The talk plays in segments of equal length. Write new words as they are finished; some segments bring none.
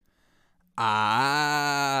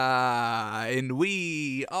And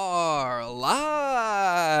we are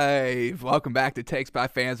live. Welcome back to Takes by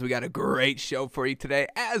Fans. We got a great show for you today.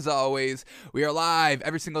 As always, we are live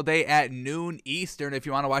every single day at noon Eastern. If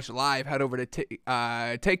you want to watch live, head over to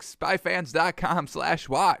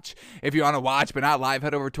takesbyfans.com/watch. If you want to watch but not live,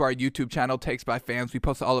 head over to our YouTube channel, Takes by Fans. We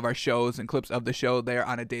post all of our shows and clips of the show there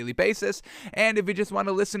on a daily basis. And if you just want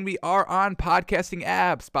to listen, we are on podcasting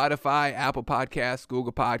apps, Spotify, Apple Podcasts,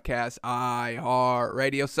 Google Podcasts,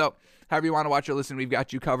 iHeartRadio. So however you want to watch or listen, we've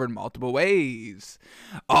got you covered multiple ways.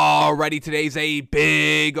 Alrighty, today's a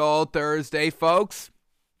big old Thursday, folks.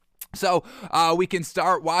 So we can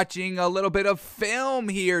start watching a little bit of film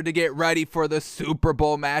here to get ready for the Super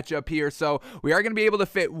Bowl matchup here. So we are going to be able to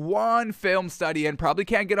fit one film study in. Probably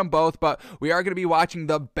can't get them both, but we are going to be watching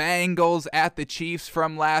the Bengals at the Chiefs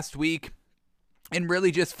from last week. And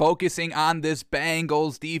really just focusing on this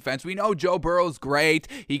Bengals defense. We know Joe Burrow's great.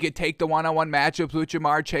 He could take the one-on-one matchups with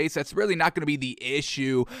Jamar Chase. That's really not going to be the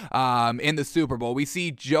issue in the Super Bowl. We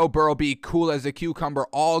see Joe Burrow be cool as a cucumber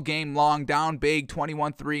all game long, down big,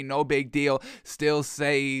 21-3, no big deal, still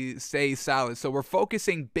stay solid. So we're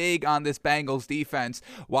focusing big on this Bengals defense,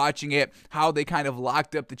 watching it, how they kind of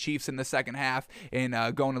locked up the Chiefs in the second half, and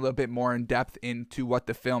going a little bit more in depth into what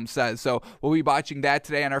the film says. So we'll be watching that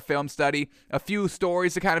today on our film study. A few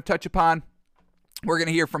stories to kind of touch upon. We're going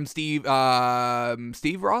to hear from Steve Ross.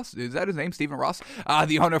 Is that his name? Stephen Ross,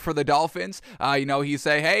 the owner for the Dolphins. He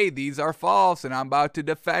say, hey, these are false, and I'm about to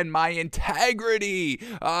defend my integrity,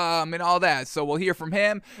 and all that. So we'll hear from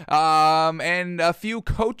him, and a few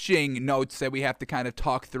coaching notes that we have to kind of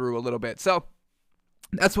talk through a little bit. So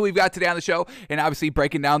that's what we've got today on the show, and obviously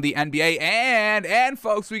breaking down the NBA, and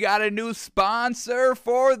folks, we got a new sponsor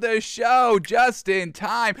for the show just in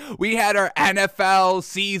time. We had our NFL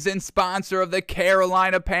season sponsor of the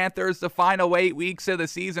Carolina Panthers, the final 8 weeks of the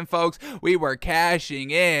season, folks. We were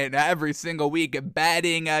cashing in every single week,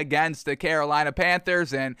 betting against the Carolina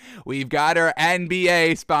Panthers, and we've got our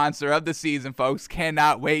NBA sponsor of the season, folks.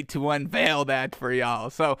 Cannot wait to unveil that for y'all.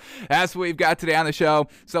 So that's what we've got today on the show.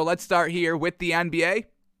 So let's start here with the NBA,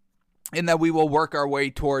 and then we will work our way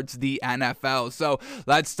towards the NFL. So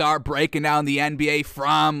let's start breaking down the NBA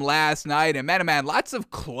from last night. And man, lots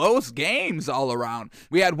of close games all around.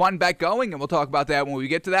 We had one bet going, and we'll talk about that when we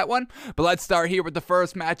get to that one. But let's start here with the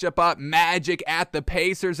first matchup up, Magic at the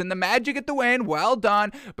Pacers. And the Magic get the win. Well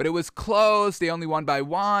done. But it was close. They only won by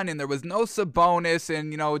one, and there was no Sabonis.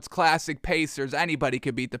 And, it's classic Pacers. Anybody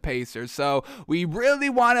could beat the Pacers. So we really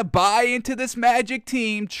want to buy into this Magic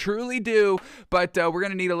team. Truly do. But we're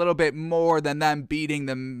going to need a little bit more than them beating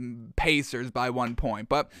the Pacers by 1 point.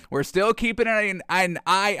 But we're still keeping an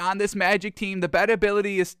eye on this Magic team. The bet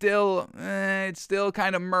ability is still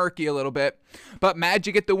kind of murky a little bit. But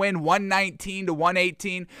Magic get the win,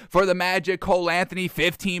 119-118 for the Magic. Cole Anthony,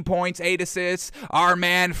 15 points, 8 assists. Our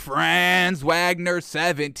man Franz Wagner,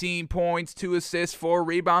 17 points, 2 assists, 4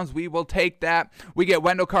 rebounds. We will take that. We get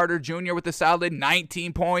Wendell Carter Jr. with a solid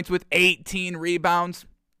 19 points with 18 rebounds.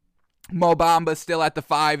 Mo Bamba still at the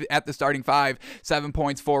starting 5, 7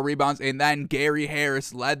 points, 4 rebounds, and then Gary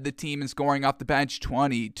Harris led the team in scoring off the bench,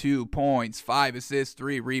 22 points, 5 assists,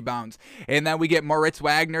 3 rebounds. And then we get Moritz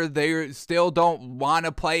Wagner. They still don't want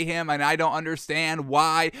to play him, and I don't understand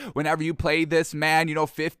why. Whenever you play this man,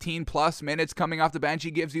 15 plus minutes coming off the bench,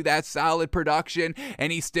 he gives you that solid production,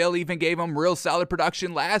 and he still even gave him real solid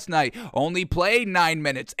production last night. Only played 9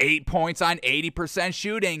 minutes, 8 points on 80%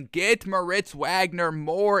 shooting. Get Moritz Wagner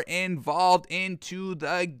more involved into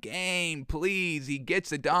the game, please. He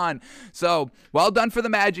gets it done. So well done for the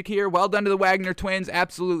Magic here. Well done to the Wagner twins.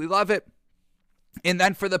 Absolutely love it. And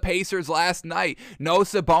then for the Pacers last night, no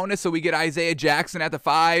Sabonis, so we get Isaiah Jackson at the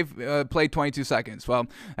 5, played 22 seconds. Well,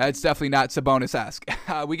 that's definitely not Sabonis-esque.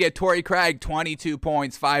 We get Torrey Craig, 22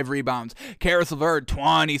 points, 5 rebounds. Karis LeVert,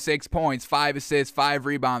 26 points, 5 assists, 5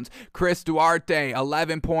 rebounds. Chris Duarte,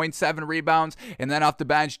 11 points, 7 rebounds. And then off the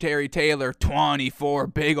bench, Terry Taylor, 24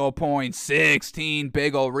 big ol' points, 16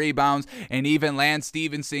 big ol' rebounds. And even Lance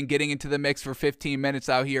Stevenson getting into the mix for 15 minutes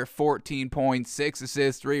out here, 14 points, 6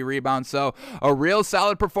 assists, 3 rebounds. So a real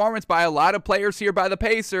solid performance by a lot of players here by the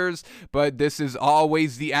Pacers, but this is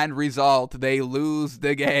always the end result. They lose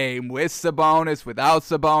the game with Sabonis, without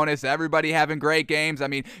Sabonis, everybody having great games. I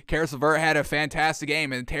mean, Karis LeVert had a fantastic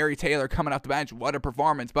game, and Terry Taylor coming off the bench, what a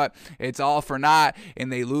performance, but it's all for naught,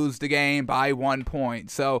 and they lose the game by 1 point.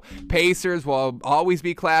 So Pacers will always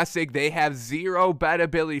be classic. They have zero bet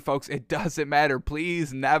ability, folks. It doesn't matter.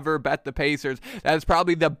 Please never bet the Pacers. That is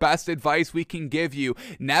probably the best advice we can give you.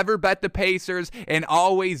 Never bet the Pacers, and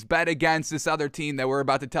always bet against this other team that we're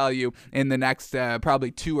about to tell you in the next probably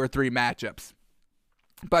 2 or 3 matchups.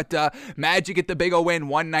 But Magic get the big O win,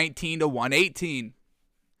 119-118.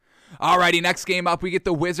 Alrighty, next game up, we get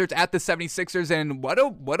the Wizards at the 76ers, and what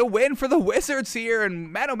a win for the Wizards here.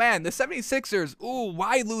 And man, oh man, the 76ers, ooh,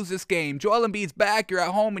 why lose this game? Joel Embiid's back, you're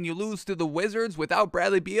at home, and you lose to the Wizards without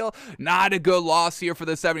Bradley Beal. Not a good loss here for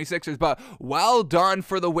the 76ers, but well done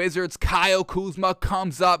for the Wizards. Kyle Kuzma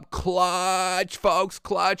comes up clutch, folks,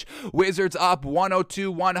 clutch. Wizards up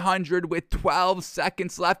 102-100 with 12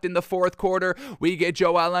 seconds left in the fourth quarter. We get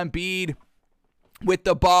Joel Embiid with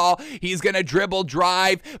the ball. He's going to dribble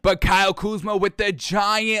drive, but Kyle Kuzma with the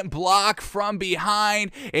giant block from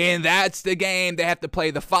behind, and that's the game. They have to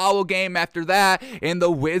play the foul game after that, and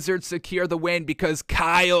the Wizards secure the win because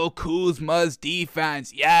Kyle Kuzma's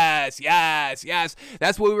defense. Yes.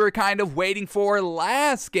 That's what we were kind of waiting for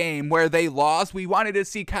last game where they lost. We wanted to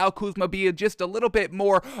see Kyle Kuzma be just a little bit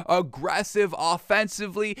more aggressive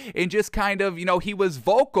offensively and just kind of, he was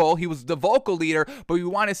vocal. He was the vocal leader, but we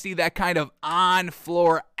want to see that kind of on-floor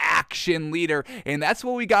action leader, and that's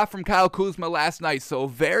what we got from Kyle Kuzma last night. So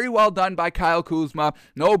very well done by Kyle Kuzma.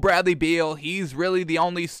 No Bradley Beal. He's really the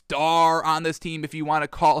only star on this team, if you want to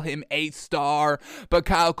call him a star. But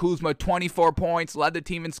Kyle Kuzma, 24 points, led the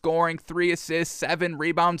team in scoring, 3 assists, 7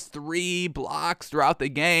 rebounds, 3 blocks throughout the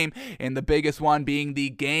game, and the biggest one being the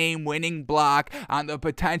game-winning block on the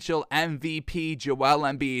potential MVP Joel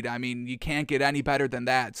Embiid. I mean, you can't get any better than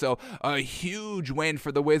that. So a huge win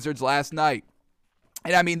for the Wizards last night.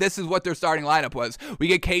 And I mean, this is what their starting lineup was. We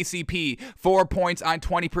get KCP, 4 points on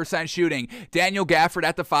 20% shooting. Daniel Gafford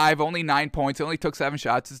at the 5, only 9 points. He only took 7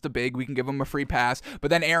 shots. It's the big. We can give him a free pass. But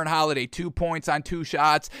then Aaron Holiday, 2 points on 2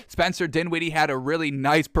 shots. Spencer Dinwiddie had a really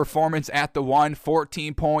nice performance at the 1,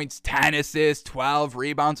 14 points, 10 assists, 12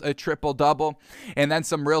 rebounds, a triple-double. And then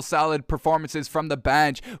some real solid performances from the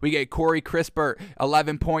bench. We get Corey Crispert,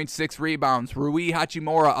 11 points, 6 rebounds. Rui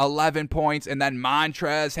Hachimura, 11 points. And then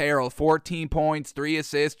Montrezl Harrell, 14 points, 3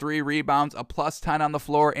 assists, 3 rebounds, a plus 10 on the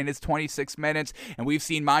floor in his 26 minutes. And we've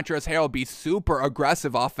seen Montrezl Harrell be super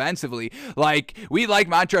aggressive offensively. Like, we like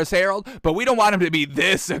Montrezl Harrell, but we don't want him to be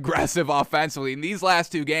this aggressive offensively. In these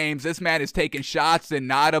last 2 games, this man is taking shots and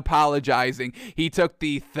not apologizing. He took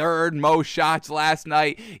the 3rd most shots last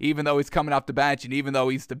night, even though he's coming off the bench and even though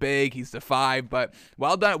he's the big, he's the 5. But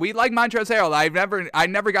well done. We like Montrezl Harrell. I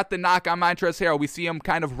never got the knock on Montrezl Harrell. We see him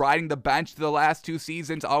kind of riding the bench the last 2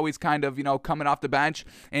 seasons, always kind of, coming off the bench.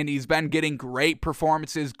 And he's been getting great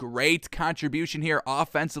performances, great contribution here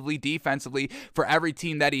offensively, defensively for every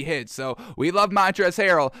team that he hits. So we love Montrezl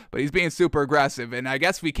Harrell, but he's being super aggressive, and I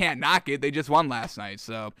guess we can't knock it. They just won last night.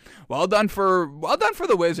 So well done for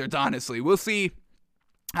the Wizards, honestly. We'll see.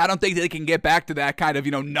 I don't think they can get back to that kind of,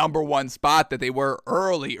 number 1 spot that they were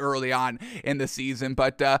early on in the season.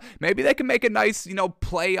 But maybe they can make a nice,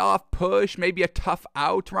 playoff push, maybe a tough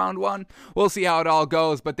out round 1. We'll see how it all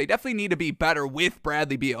goes. But they definitely need to be better with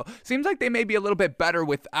Bradley Beal. Seems like they may be a little bit better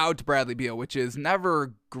without Bradley Beal, which is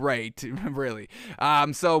never great, really.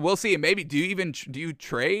 So we'll see. Maybe do you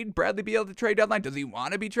trade Bradley Beal at the trade deadline? Does he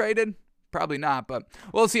want to be traded? Probably not, but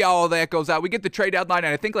we'll see how all that goes out. We get the trade deadline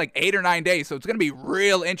in, I think, like 8 or 9 days, so it's going to be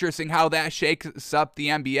real interesting how that shakes up the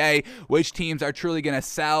NBA, which teams are truly going to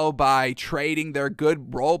sell by trading their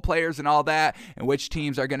good role players and all that, and which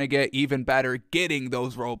teams are going to get even better getting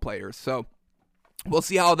those role players. So we'll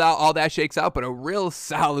see how all that shakes out, but a real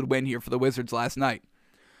solid win here for the Wizards last night.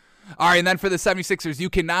 All right, and then for the 76ers, you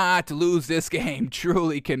cannot lose this game.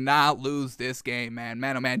 Truly cannot lose this game, man.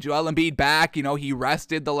 Man, oh man, Joel Embiid back. He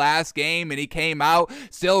rested the last game, and he came out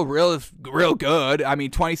still real good. I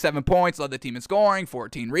mean, 27 points, led the team in scoring,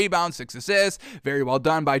 14 rebounds, 6 assists. Very well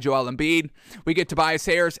done by Joel Embiid. We get Tobias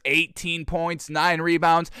Harris, 18 points, 9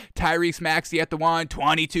 rebounds. Tyrese Maxey at the 1,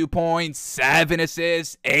 22 points, 7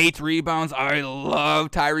 assists, 8 rebounds. I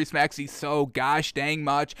love Tyrese Maxey so gosh dang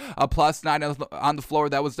much. A plus 9 on the floor.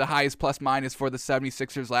 That was the highest plus minus for the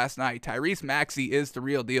 76ers last night. Tyrese Maxey is the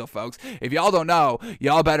real deal, folks. If y'all don't know,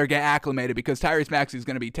 y'all better get acclimated because Tyrese Maxey is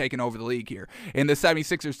going to be taking over the league here. In the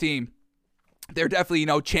 76ers team, they're definitely,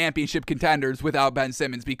 championship contenders without Ben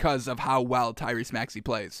Simmons because of how well Tyrese Maxey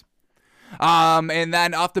plays. And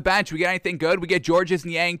then off the bench, we get anything good? We get Georges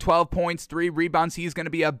Niang, 12 points, 3 rebounds. He's going to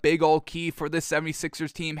be a big old key for this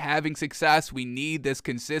 76ers team having success. We need this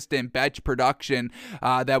consistent bench production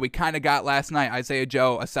that we kind of got last night. Isaiah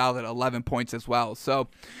Joe, a solid 11 points as well. So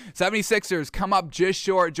 76ers come up just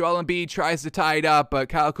short. Joel Embiid tries to tie it up, but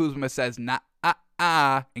Kyle Kuzma says, nah,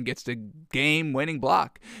 and gets the game-winning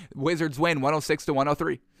block. Wizards win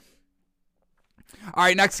 106-103. All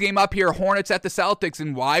right, next game up here, Hornets at the Celtics,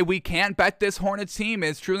 and why we can't bet this Hornets team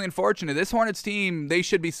is truly unfortunate. This Hornets team, they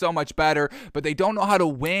should be so much better, but they don't know how to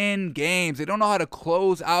win games. They don't know how to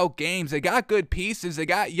close out games. They got good pieces, they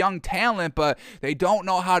got young talent, but they don't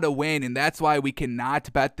know how to win, and that's why we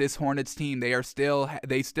cannot bet this Hornets team. They still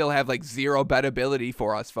have like zero bettability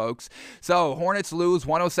for us, folks. So Hornets lose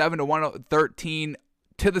 107-113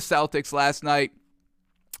 to the Celtics last night.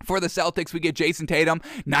 For the Celtics, we get Jason Tatum,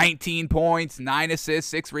 19 points, 9 assists,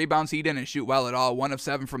 6 rebounds. He didn't shoot well at all. 1 of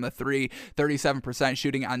 7 from the 3, 37%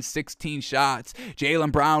 shooting on 16 shots.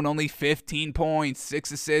 Jaylen Brown, only 15 points,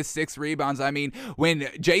 6 assists, 6 rebounds. I mean, when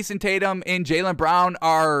Jason Tatum and Jaylen Brown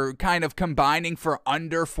are kind of combining for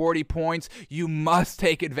under 40 points, you must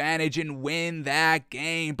take advantage and win that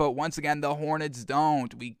game. But once again, the Hornets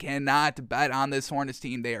don't. We cannot bet on this Hornets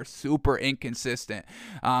team. They are super inconsistent.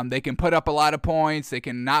 They can put up a lot of points. They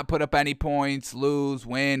can not put up any points, lose,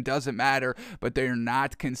 win, doesn't matter, but they're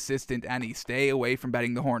not consistent any. Stay away from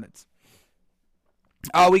betting the Hornets.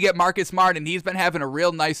 We get Marcus Smart, and he's been having a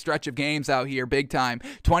real nice stretch of games out here, big time.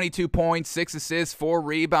 22 points, 6 assists, 4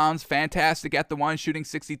 rebounds, fantastic at the one, shooting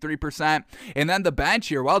 63%. And then the bench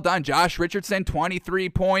here, well done. Josh Richardson, 23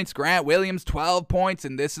 points. Grant Williams, 12 points.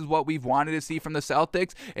 And this is what we've wanted to see from the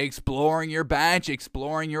Celtics, exploring your bench,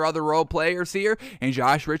 exploring your other role players here. And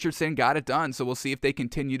Josh Richardson got it done, so we'll see if they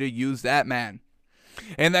continue to use that man.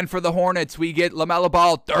 And then for the Hornets, we get LaMelo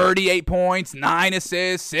Ball, 38 points, 9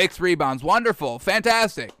 assists, 6 rebounds. Wonderful.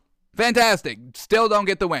 Fantastic. Fantastic. Still don't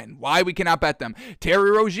get the win. Why we cannot bet them? Terry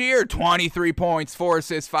Rozier, 23 points, 4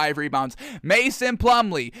 assists, 5 rebounds. Mason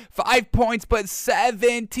Plumlee, 5 points but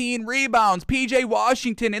 17 rebounds. PJ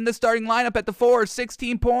Washington in the starting lineup at the 4,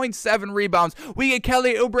 16 points, 7 rebounds. We get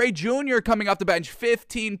Kelly Oubre Jr. coming off the bench,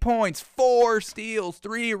 15 points, 4 steals,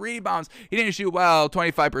 3 rebounds. He didn't shoot well,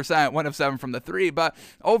 25%, 1 of 7 from the 3, but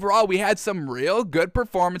overall we had some real good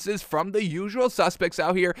performances from the usual suspects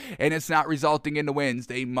out here, and it's not resulting in the wins.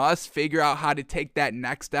 They must figure out how to take that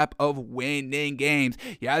next step of winning games.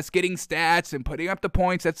 Yes, getting stats and putting up the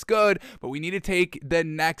points, that's good, but we need to take the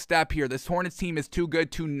next step here. This Hornets team is too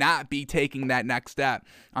good to not be taking that next step.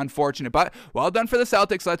 Unfortunate, but well done for the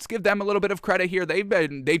Celtics. Let's give them a little bit of credit here.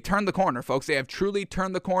 They've turned the corner, folks. They have truly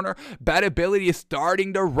turned the corner. Bettability is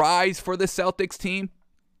starting to rise for the Celtics team.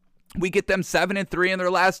 We get them 7-3 in their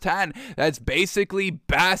last 10. That's basically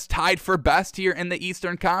best, tied for best here in the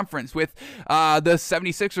Eastern Conference, with the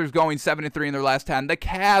 76ers going 7-3 in their last 10, the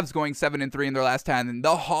Cavs going 7-3 in their last 10, and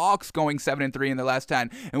the Hawks going 7-3 in their last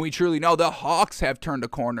 10. And we truly know the Hawks have turned a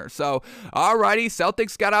corner. So, alrighty,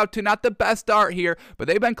 Celtics got out to not the best start here, but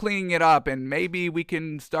they've been cleaning it up, and maybe we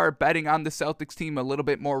can start betting on the Celtics team a little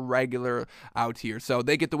bit more regular out here. So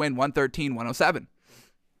they get the win 113-107.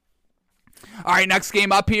 All right, next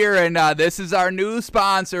game up here, and this is our new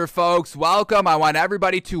sponsor, folks. Welcome. I want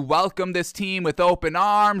everybody to welcome this team with open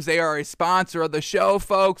arms. They are a sponsor of the show,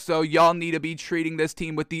 folks, so y'all need to be treating this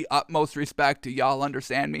team with the utmost respect. Do y'all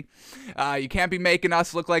understand me? You can't be making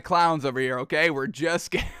us look like clowns over here, okay? We're just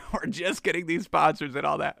getting these sponsors and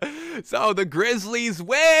all that. So the Grizzlies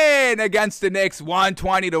win against the Knicks,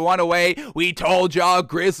 120-108. We told y'all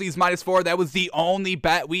Grizzlies -4. That was the only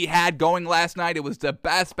bet we had going last night. It was the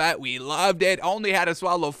best bet. We loved it. Only had to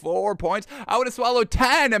swallow 4 points. I would have swallowed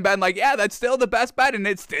 10 and been like, yeah, that's still the best bet, and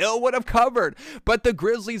it still would have covered. But the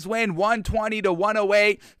Grizzlies win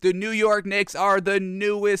 120-108. The New York Knicks are the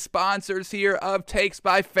newest sponsors here of Takes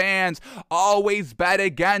by Fans. Always bet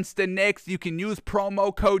against the Knicks. You can use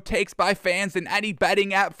promo code Takes by Fans in any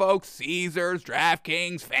betting app, folks. Caesars,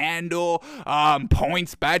 DraftKings, FanDuel,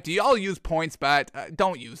 PointsBet. Do y'all use PointsBet?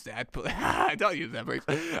 Don't use that. Don't use that, please.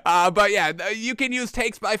 But yeah, you can use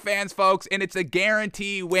Takes by Fans, folks, and it's a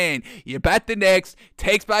guarantee win. You bet the Knicks,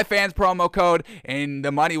 Takes by Fans promo code, and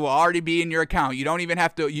the money will already be in your account. You don't even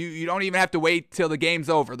have to you don't even have to wait till the game's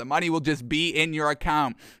over. The money will just be in your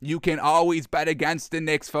account. You can always bet against the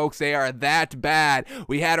Knicks, folks. They are that bad.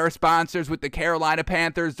 We had our sponsors with the Carolina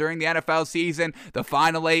Panthers during the NFL season, the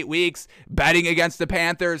final 8 weeks, betting against the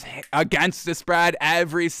Panthers, against the spread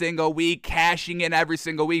every single week, cashing in every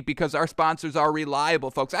single week because our sponsors are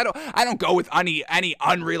reliable, folks. I don't go with any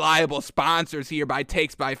unreliable sponsors here by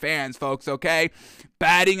Takes by Fans, folks, okay?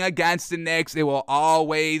 Betting against the Knicks, it will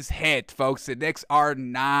always hit, folks. The Knicks are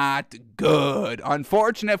not good.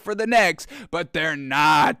 Unfortunate for the Knicks, but they're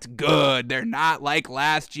not good. They're not like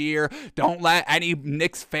last year. Don't let any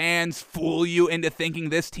Knicks fans fool you into thinking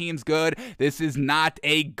this team's good. This is not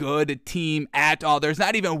a good team at all. There's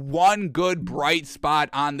not even one good bright spot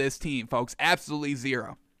on this team, folks. Absolutely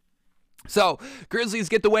zero. So, Grizzlies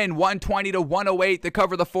get the win, 120-108 to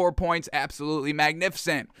cover the 4 points. Absolutely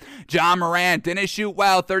magnificent. Ja Morant didn't shoot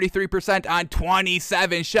well, 33% on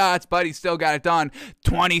 27 shots, but he still got it done.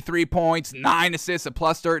 23 points, 9 assists, a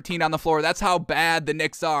plus 13 on the floor. That's how bad the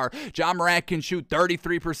Knicks are. Ja Morant can shoot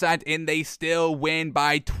 33%, and they still win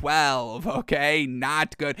by 12, okay?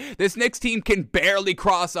 Not good. This Knicks team can barely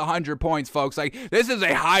cross 100 points, folks. Like, this is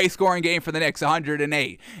a high-scoring game for the Knicks,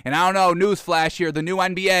 108. And I don't know, newsflash here, the new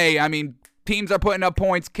NBA, I mean, teams are putting up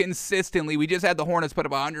points consistently. We just had the Hornets put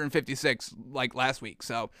up 156 like last week.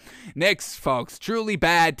 So, Knicks, folks, truly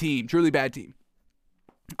bad team. Truly bad team.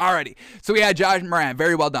 Alrighty, so we had Ja Morant,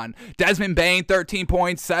 very well done. Desmond Bane, 13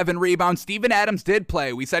 points, 7 rebounds. Steven Adams did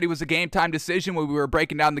play. We said he was a game-time decision when we were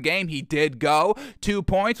breaking down the game. He did go. 2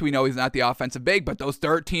 points. We know he's not the offensive big, but those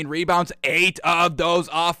 13 rebounds, 8 of those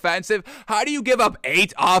offensive. How do you give up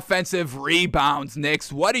 8 offensive rebounds,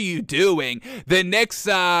 Knicks? What are you doing? The Knicks,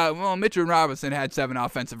 Mitchell Robinson had 7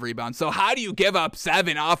 offensive rebounds, so how do you give up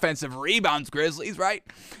 7 offensive rebounds, Grizzlies, right?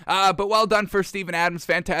 But well done for Steven Adams.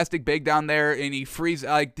 Fantastic big down there, and he frees...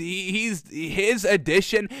 he's his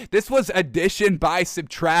addition. This was addition by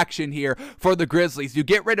subtraction here for the Grizzlies. You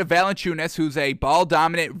get rid of Valanciunas, who's a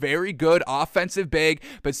ball-dominant, very good offensive big,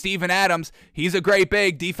 but Steven Adams, he's a great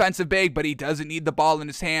big, defensive big, but he doesn't need the ball in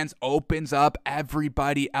his hands. Opens up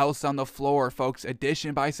everybody else on the floor, folks.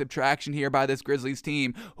 Addition by subtraction here by this Grizzlies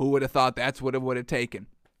team. Who would have thought that's what it would have taken?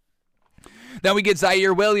 Then we get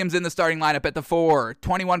Zaire Williams in the starting lineup at the 4.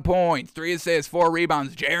 21 points, 3 assists, 4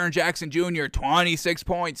 rebounds. Jaren Jackson Jr., 26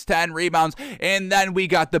 points, 10 rebounds. And then we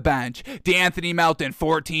got the bench. DeAnthony Melton,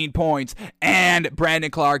 14 points. And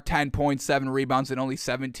Brandon Clark, 10 points, 7 rebounds in only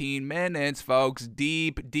 17 minutes, folks.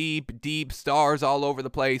 Deep, deep, deep stars all over the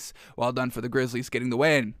place. Well done for the Grizzlies getting the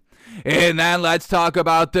win. And then let's talk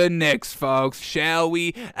about the Knicks, folks, shall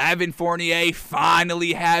we? Evan Fournier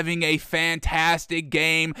finally having a fantastic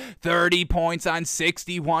game. 30 points on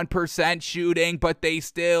 61% shooting, but they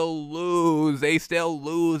still lose. They still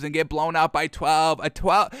lose and get blown out by 12.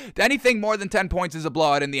 Anything more than 10 points is a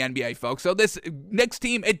blowout in the NBA, folks. So this Knicks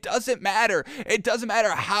team, it doesn't matter. It doesn't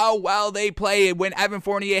matter how well they play when Evan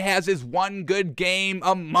Fournier has his one good game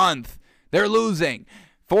a month. They're losing.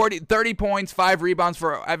 30 points, 5 rebounds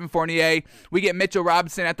for Evan Fournier. We get Mitchell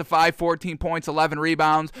Robinson at the 5, 14 points, 11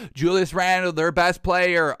 rebounds. Julius Randle, their best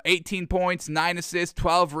player, 18 points, 9 assists,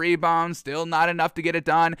 12 rebounds. Still not enough to get it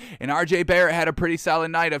done. And RJ Barrett had a pretty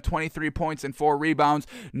solid night of 23 points and 4 rebounds.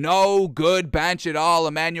 No good bench at all.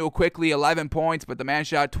 Emmanuel Quickley, 11 points, but the man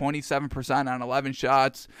shot 27% on 11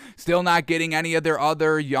 shots. Still not getting any of their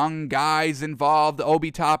other young guys involved. Obi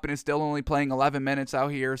Toppin is still only playing 11 minutes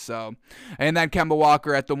out here. So, and then Kemba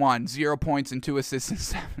Walker at the 1, 0 points and 2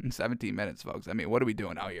 assists in 17 minutes, folks. I mean, what are we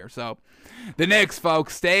doing out here? So, the Knicks,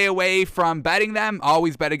 folks, stay away from betting them.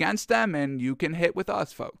 Always bet against them, and you can hit with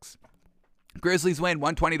us, folks. Grizzlies win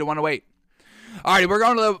 120-108. All right, we're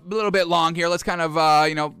going a little bit long here. Let's kind of,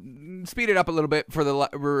 speed it up a little bit for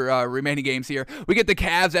the remaining games here. We get the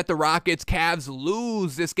Cavs at the Rockets. Cavs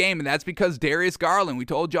lose this game, and that's because Darius Garland. We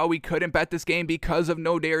told y'all we couldn't bet this game because of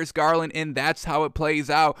no Darius Garland, and that's how it plays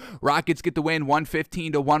out. Rockets get the win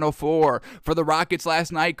 115-104. For the Rockets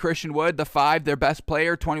last night, Christian Wood, the 5, their best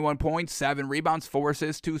player, 21 points, 7 rebounds, 4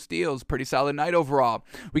 assists, 2 steals. Pretty solid night overall.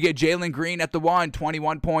 We get Jalen Green at the 1,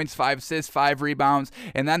 21 points, 5 assists, 5 rebounds,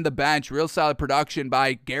 and then the bench, real solid production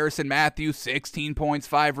by Garrison Matthews, 16 points,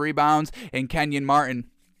 5 rebounds, and Kenyon Martin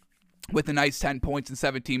with a nice 10 points in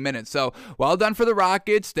 17 minutes. So, well done for the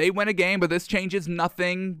Rockets. They win a game, but this changes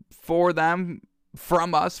nothing for them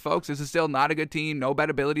from us, folks. This is still not a good team. No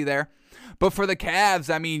bettability there. But for the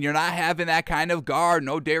Cavs, I mean, you're not having that kind of guard.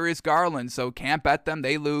 No Darius Garland, so can't bet them.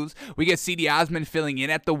 They lose. We get C.D. Osman filling in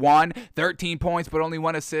at the 1, 13 points, but only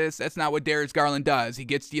 1 assist. That's not what Darius Garland does. He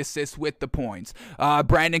gets the assist with the points.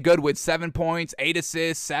 Brandon Goodwood, 7 points, 8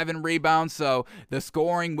 assists, 7 rebounds. So the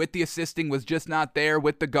scoring with the assisting was just not there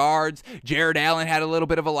with the guards. Jared Allen had a little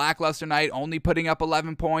bit of a lackluster night, only putting up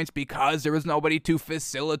 11 points because there was nobody to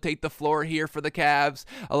facilitate the floor here for the Cavs.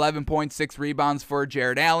 11.6 rebounds for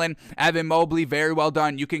Jared Allen. Evan Mobley, very well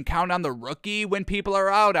done. You can count on the rookie when people are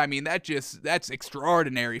out. I mean, that's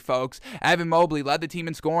extraordinary, folks. Evan Mobley led the team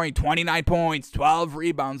in scoring, 29 points, 12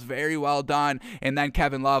 rebounds, very well done. And then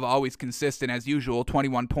Kevin Love, always consistent as usual,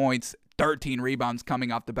 21 points, 13 rebounds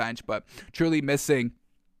coming off the bench, but truly missing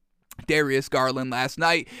Darius Garland last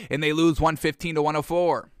night, and they lose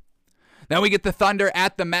 115-104. Then we get the Thunder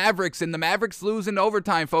at the Mavericks, and the Mavericks lose in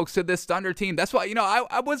overtime, folks, to this Thunder team. That's why,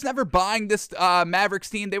 I was never buying this Mavericks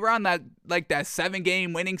team. They were on that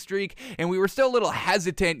 7-game winning streak, and we were still a little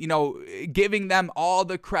hesitant, giving them all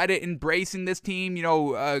the credit, embracing this team,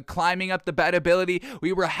 climbing up the bet ability.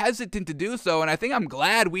 We were hesitant to do so, and I think I'm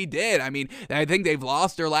glad we did. I mean, I think they've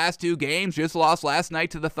lost their last 2 games, just lost last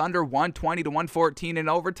night to the Thunder, 120-114 in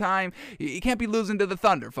overtime. You can't be losing to the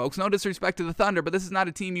Thunder, folks. No disrespect to the Thunder, but this is not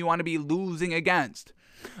a team you want to be losing against.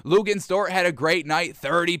 Luguentz Dort had a great night,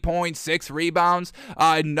 30 points, 6 rebounds.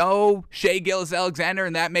 No Shai Gilgeous-Alexander,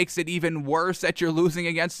 and that makes it even worse that you're losing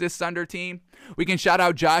against this Thunder team. We can shout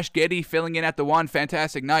out Josh Giddey filling in at the 1.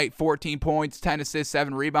 Fantastic night, 14 points, 10 assists,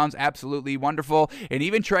 7 rebounds, absolutely wonderful. And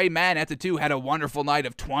even Tre Mann at the 2 had a wonderful night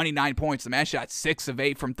of 29 points. The man shot 6 of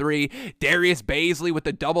 8 from 3. Darius Bazley with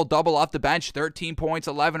the double-double off the bench, 13 points,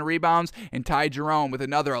 11 rebounds. And Ty Jerome with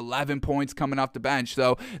another 11 points coming off the bench.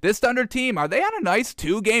 So this Thunder team, are they on a nice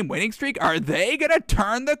 2-game winning streak? Are they going to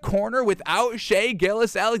turn the corner without Shai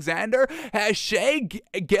Gilgeous-Alexander? Has Shai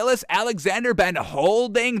Gilgeous-Alexander been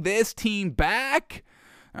holding this team back?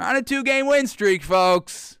 On a 2-game win streak,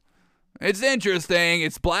 folks. It's interesting.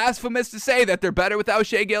 It's blasphemous to say that they're better without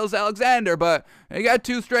Shai Gilgeous-Alexander, but they got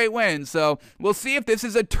 2 straight wins. So we'll see if this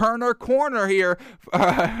is a turn or corner here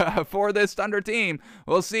for this Thunder team.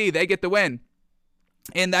 We'll see. They get the win.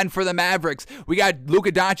 And then for the Mavericks, we got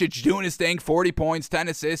Luka Doncic doing his thing, 40 points, 10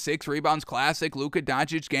 assists, 6 rebounds, classic Luka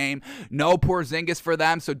Doncic game. No Porzingis for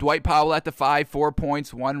them, so Dwight Powell at the 5, 4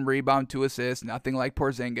 points, 1 rebound, 2 assists, nothing like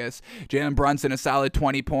Porzingis. Jalen Brunson a solid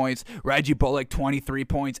 20 points, Reggie Bullock 23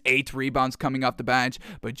 points, 8 rebounds coming off the bench,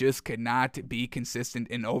 but just could not be consistent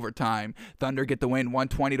in overtime. Thunder get the win,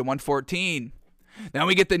 120-114. Then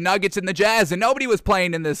we get the Nuggets and the Jazz, and nobody was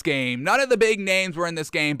playing in this game. None of the big names were in this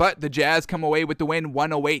game, but the Jazz come away with the win,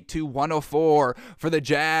 108-104 for the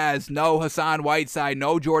Jazz. No Hassan Whiteside,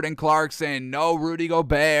 no Jordan Clarkson, no Rudy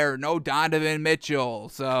Gobert, no Donovan Mitchell.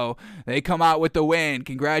 So they come out with the win.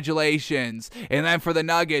 Congratulations. And then for the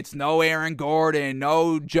Nuggets, no Aaron Gordon,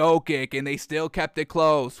 no Jokic, and they still kept it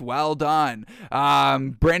close. Well done.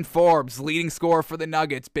 Bryn Forbes, leading scorer for the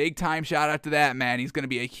Nuggets. Big time shout out to that man. He's going to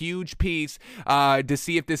be a huge piece to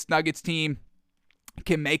see if this Nuggets team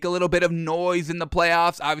can make a little bit of noise in the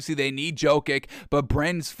playoffs. Obviously, they need Jokic, but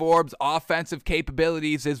Bryn Forbes' offensive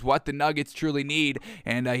capabilities is what the Nuggets truly need,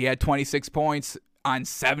 and he had 26 points on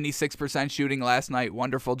 76% shooting last night.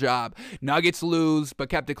 Wonderful job. Nuggets lose, but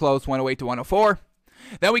kept it close, 108-104.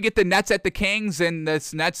 Then we get the Nets at the Kings, and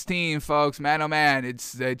this Nets team, folks, man, oh man,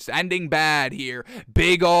 it's ending bad here.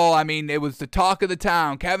 It was the talk of the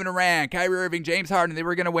town. Kevin Durant, Kyrie Irving, James Harden, they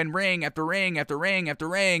were going to win ring after ring after ring after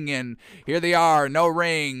ring, and here they are, no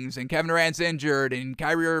rings, and Kevin Durant's injured, and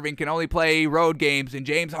Kyrie Irving can only play road games, and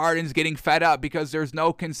James Harden's getting fed up because there's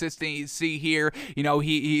no consistency here.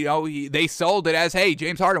 They sold it as, hey,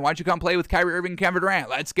 James Harden, why don't you come play with Kyrie Irving and Kevin Durant?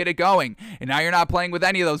 Let's get it going. And now you're not playing with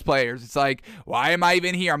any of those players. It's like, why am I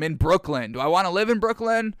even here? I'm in Brooklyn. Do I want to live in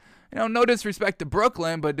Brooklyn? No disrespect to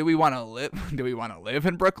Brooklyn, but do we want to live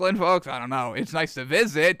in Brooklyn, folks? I don't know. It's nice to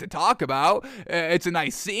visit, to talk about. It's a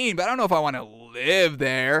nice scene, but I don't know if I want to live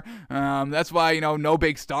there. That's why, no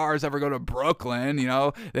big stars ever go to Brooklyn.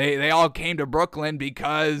 They all came to Brooklyn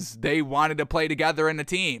because they wanted to play together in a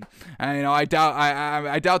team. And, I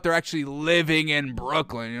doubt they're actually living in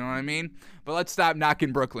Brooklyn. You know what I mean? But let's stop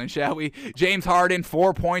knocking Brooklyn, shall we? James Harden,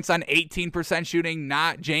 4 points on 18% shooting.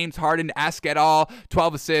 Not James Harden-esque at all.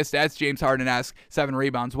 12 assists. That's James Harden-esque. 7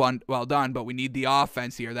 rebounds. 1 well done. But we need the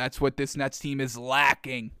offense here. That's what this Nets team is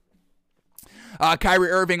lacking. Kyrie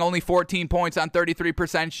Irving, only 14 points on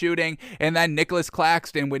 33% shooting. And then Nicholas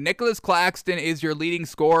Claxton. When Nicholas Claxton is your leading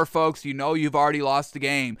scorer, folks, you've already lost the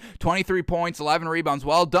game. 23 points, 11 rebounds.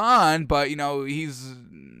 Well done, but, he's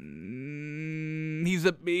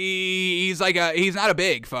not a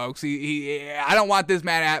big, folks. I don't want this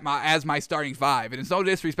man as my starting 5, and it's no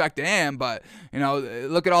disrespect to him, but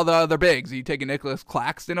look at all the other bigs. Are you taking Nicholas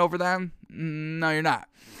Claxton over them? No, you're not.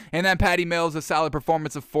 And then Patty Mills, a solid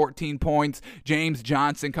performance of 14 points. James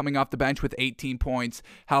Johnson coming off the bench with 18 points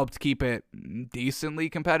helped keep it decently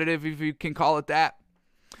competitive, if you can call it that.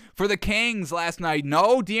 For the Kings last night,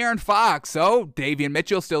 no De'Aaron Fox. So Davion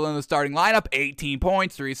Mitchell still in the starting lineup, 18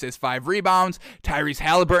 points, 3 assists, 5 rebounds. Tyrese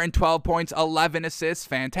Halliburton, 12 points, 11 assists,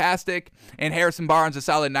 fantastic. And Harrison Barnes, a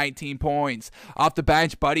solid 19 points. Off the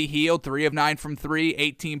bench, Buddy Hield, 3 of 9 from 3,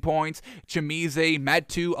 18 points. Chimezie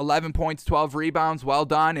Metu, 11 points, 12 rebounds, well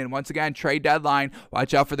done. And once again, trade deadline,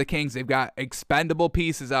 watch out for the Kings. They've got expendable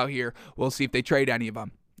pieces out here. We'll see if they trade any of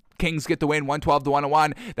them. Kings get the win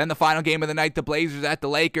 112-101. Then the final game of the night, the Blazers at the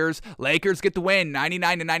Lakers. Lakers get the win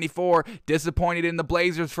 99-94. Disappointed in the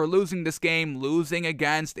Blazers for losing this game, losing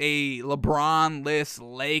against a LeBron-less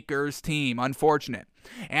Lakers team. Unfortunate.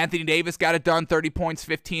 Anthony Davis got it done, 30 points,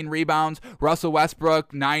 15 rebounds. Russell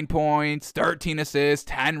Westbrook, 9 points, 13 assists,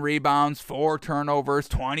 10 rebounds, 4 turnovers,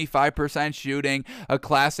 25% shooting. A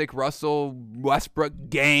classic Russell Westbrook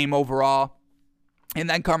game overall. And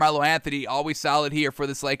then Carmelo Anthony, always solid here for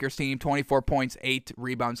this Lakers team. 24 points, 8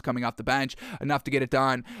 rebounds coming off the bench. Enough to get it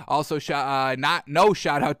done. Also, no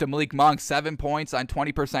shout out to Malik Monk. 7 points on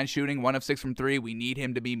 20% shooting, 1 of 6 from 3. We need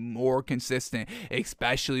him to be more consistent,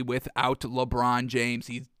 especially without LeBron James.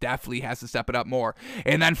 He definitely has to step it up more.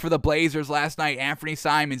 And then for the Blazers last night, Anthony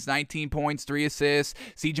Simons, 19 points, 3 assists.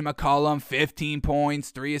 CJ McCollum, 15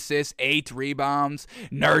 points, 3 assists, 8 rebounds.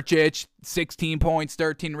 Nurkic, 16 points,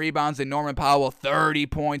 13 rebounds, and Norman Powell, 30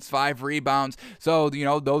 points, 5 rebounds. So,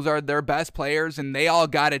 those are their best players, and they all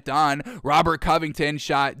got it done. Robert Covington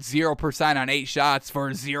shot 0% on 8 shots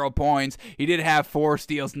for 0 points. He did have 4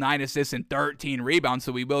 steals, 9 assists, and 13 rebounds,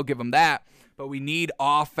 so we will give him that. But we need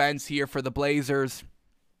offense here for the Blazers.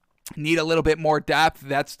 Need a little bit more depth.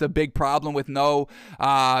 That's the big problem with no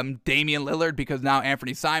Damian Lillard, because now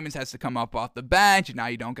Anthony Simons has to come up off the bench, and now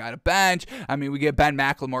you don't got a bench. I mean, we get Ben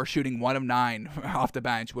McLemore shooting 1 of 9 off the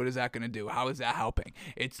bench. What is that going to do? How is that helping?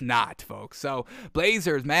 It's not, folks. So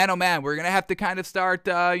Blazers, man, oh man, we're going to have to kind of start,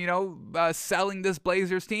 selling this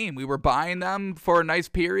Blazers team. We were buying them for a nice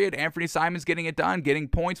period. Anthony Simons getting it done, getting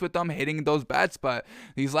points with them, hitting those bets, but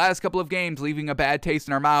these last couple of games leaving a bad taste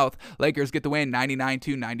in our mouth. Lakers get the win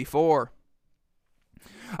 99-94.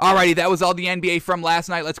 Alrighty, that was all the NBA from last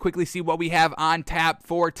night. Let's quickly see what we have on tap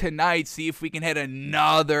for tonight. See if we can hit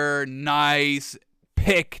another nice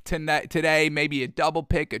pick today, maybe a double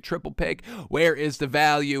pick, a triple pick. Where is the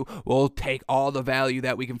value? We'll take all the value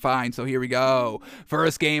that we can find. So here we go.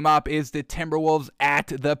 First game up is the Timberwolves at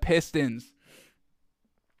the Pistons.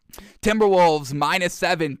 Timberwolves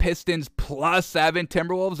 -7, Pistons +7.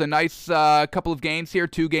 Timberwolves, a nice couple of games here,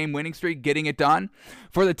 2-game winning streak, getting it done.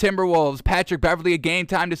 For the Timberwolves, Patrick Beverley, a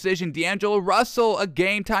game-time decision. D'Angelo Russell, a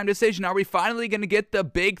game-time decision. Are we finally going to get the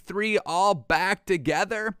big three all back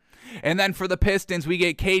together? And then for the Pistons, we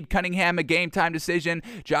get Cade Cunningham, a game-time decision.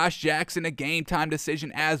 Josh Jackson, a game-time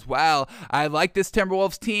decision as well. I like this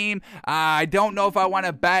Timberwolves team. I don't know if I want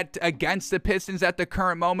to bet against the Pistons at the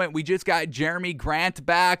current moment. We just got Jeremy Grant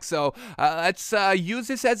back, so let's use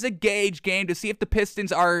this as a gauge game to see if the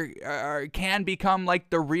Pistons can become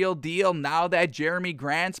like the real deal now that Jeremy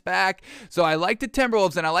Grant's back. So I like the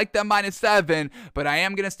Timberwolves, and I like them -7, but I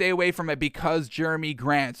am going to stay away from it because Jeremy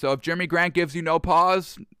Grant. So if Jeremy Grant gives you no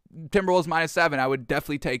pause, Timberwolves -7, I would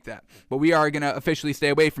definitely take that. But we are going to officially stay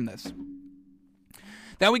away from this.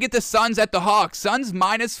 Then we get the Suns at the Hawks. Suns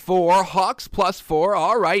 -4, Hawks +4.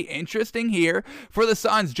 All right, interesting here. For the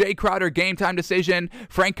Suns, Jay Crowder, game-time decision.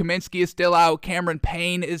 Frank Kaminsky is still out. Cameron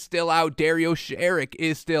Payne is still out. Dario Saric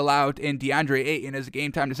is still out. And DeAndre Ayton is a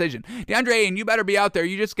game-time decision. DeAndre Ayton, you better be out there.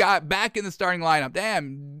 You just got back in the starting lineup.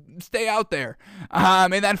 Damn, stay out there.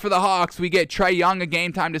 And then for the Hawks, we get Trae Young, a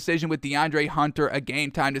game-time decision, with DeAndre Hunter, a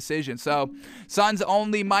game-time decision. So Suns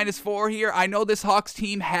only -4 here. I know this Hawks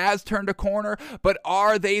team has turned a corner, but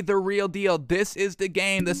are they the real deal? This is the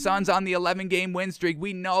game. The Suns on the 11-game win streak.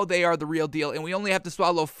 We know they are the real deal, and we only have to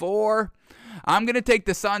swallow 4. I'm going to take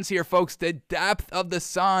the Suns here, folks. The depth of the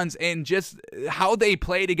Suns and just how they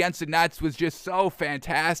played against the Nets was just so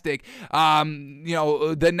fantastic.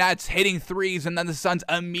 The Nets hitting threes and then the Suns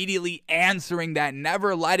immediately answering that,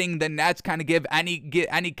 never letting the Nets kind of get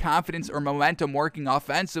any confidence or momentum working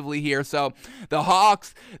offensively here. So the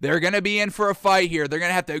Hawks, they're going to be in for a fight here. They're going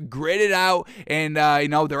to have to grit it out, and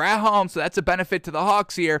they're at home, so that's a benefit to the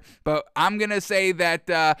Hawks here. But I'm going to say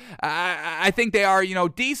that I think they are,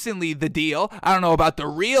 decently the deal. I don't know about the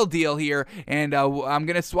real deal here, and I'm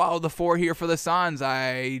going to swallow the 4 here for the Suns.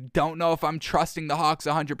 I don't know if I'm trusting the Hawks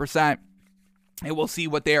 100%. And we'll see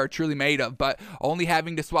what they are truly made of. But only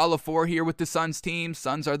having to swallow 4 here with the Suns team.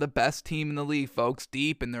 Suns are the best team in the league, folks.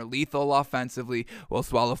 Deep, and they're lethal offensively. We'll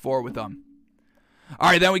swallow 4 with them. All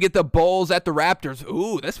right, then we get the Bulls at the Raptors.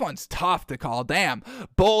 Ooh, this one's tough to call. Damn.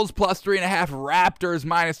 Bulls +3.5, Raptors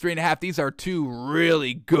 -3.5. These are 2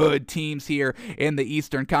 really good teams here in the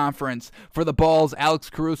Eastern Conference. For the Bulls, Alex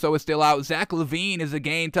Caruso is still out. Zach LaVine is a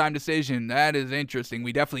game-time decision. That is interesting.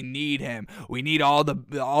 We definitely need him. We need all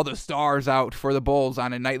the stars out for the Bulls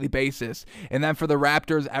on a nightly basis. And then for the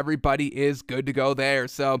Raptors, everybody is good to go there.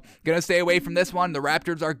 So, going to stay away from this one. The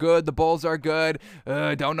Raptors are good. The Bulls are good.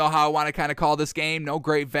 Don't know how I want to kind of call this game. No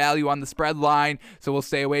great value on the spread line, so we'll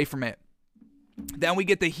stay away from it. Then we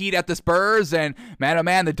get the Heat at the Spurs, and man, oh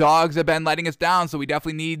man, the Dogs have been letting us down, so we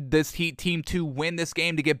definitely need this Heat team to win this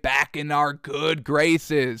game to get back in our good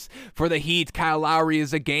graces. For the Heat, Kyle Lowry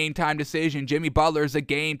is a game-time decision. Jimmy Butler is a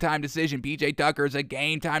game-time decision. PJ Tucker is a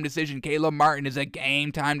game-time decision. Caleb Martin is a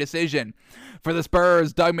game-time decision. For the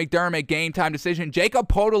Spurs, Doug McDermott, game-time decision. Jacob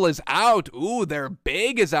Poeltl is out. Ooh, their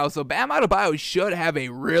big is out, so Bam Adebayo should have a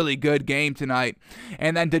really good game tonight.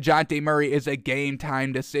 And then DeJounte Murray is a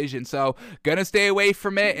game-time decision, so gonna stay away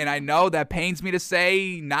from it, and I know that pains me to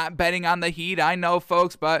say, not betting on the Heat, I know,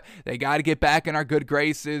 folks, but they got to get back in our good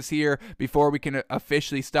graces here before we can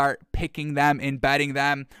officially start picking them and betting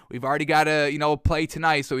them. We've already got to, play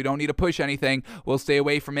tonight, so we don't need to push anything. We'll stay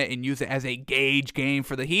away from it and use it as a gauge game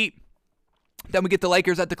for the Heat. Then we get the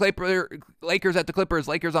Lakers at the Clippers. Lakers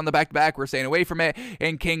on the back-to-back. We're staying away from it.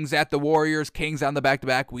 And Kings at the Warriors. Kings on the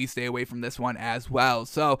back-to-back. We stay away from this one as well.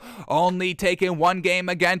 So only taking one game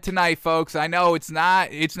again tonight, folks. I know it's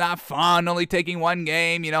not fun only taking one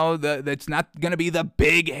game. That's not going to be the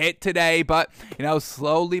big hit today. But,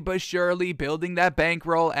 slowly but surely building that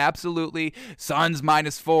bankroll. Absolutely. Suns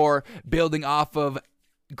 -4, building off of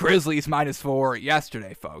Grizzlies -4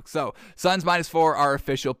 yesterday, folks. So Suns -4, our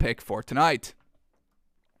official pick for tonight.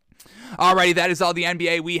 Alrighty, that is all the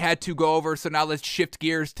NBA we had to go over, so now let's shift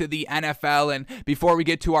gears to the NFL, and before we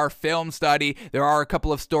get to our film study, there are a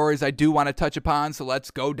couple of stories I do want to touch upon, so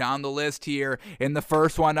let's go down the list here. In the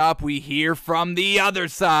first one up, we hear from the other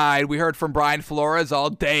side. We heard from Brian Flores all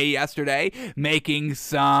day yesterday, making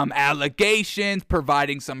some allegations,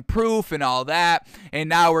 providing some proof and all that, and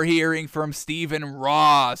now we're hearing from Stephen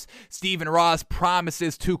Ross. Stephen Ross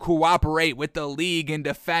promises to cooperate with the league and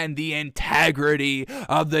defend the integrity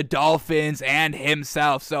of the Dolphins and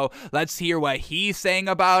himself. So let's hear what he's saying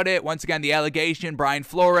about it. Once again, the allegation, Brian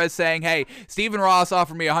Flores saying, hey, Stephen Ross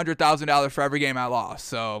offered me $100,000 for every game I lost.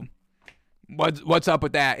 So what's up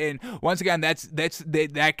with that? And once again,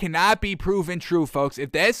 that cannot be proven true, folks.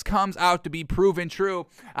 If this comes out to be proven true,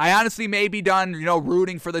 I honestly may be done,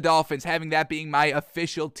 rooting for the Dolphins, having that being my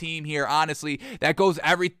official team here. Honestly, that goes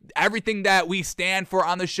everything that we stand for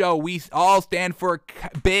on the show. We all stand for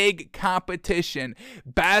big competition,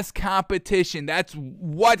 best competition. That's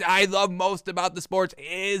what I love most about the sports,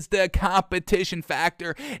 is the competition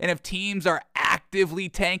factor. And if teams are actively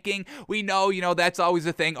tanking, we know, that's always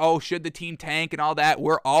a thing. Oh, should the team tank and all that?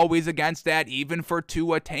 We're always against that. Even for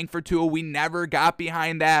Tua, tank for Tua, we never got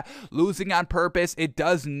behind that. Losing on purpose, it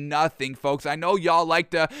does nothing, folks. I know y'all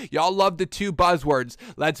love the two buzzwords.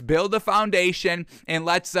 Let's build a foundation and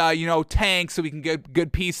let's tank so we can get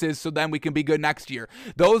good pieces so then we can be good next year.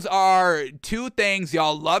 Those are two things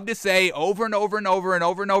y'all love to say over and over and over and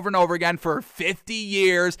over and over and over again for 50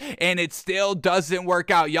 years, and it still doesn't work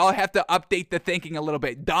out. Y'all have to update the thinking a little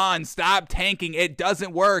bit. Done. Stop tanking. It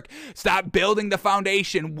doesn't work. Stop building the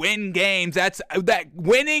foundation. Win games.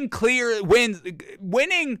 Winning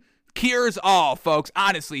cures all, folks.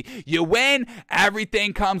 Honestly, you win,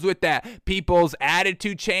 everything comes with that. People's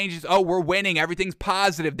attitude changes. Oh, we're winning, everything's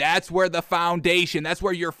positive. That's where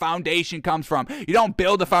your foundation comes from. You don't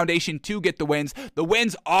build a foundation to get the wins. The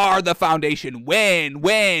wins are the foundation. Win.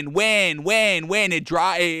 It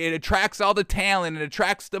attracts all the talent, it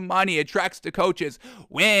attracts the money, it attracts the coaches.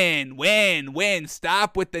 Win.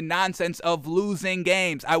 Stop with the nonsense of losing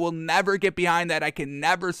games. I will never get behind that. I can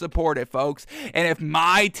never support it, folks. And if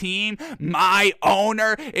my team, my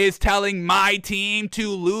owner, is telling my team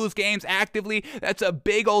to lose games actively, that's a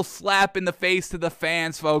big old slap in the face to the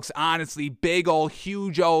fans, folks. Honestly, big old,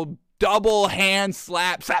 huge old double hand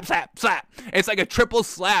slap. It's like a triple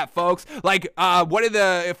slap, folks. Like, what did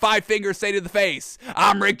the Five Fingers say to the face?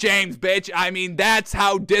 I'm Rick James, bitch. I mean, that's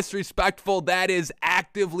how disrespectful that is.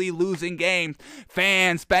 Actively losing games.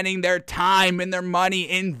 Fans spending their time and their money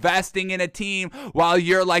investing in a team while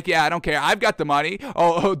you're like, yeah, I don't care. I've got the money.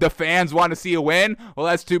 Oh, the fans want to see a win? Well,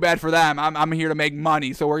 that's too bad for them. I'm here to make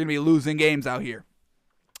money, so we're going to be losing games out here.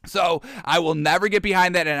 So I will never get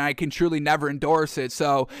behind that, and I can truly never endorse it.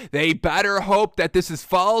 So they better hope that this is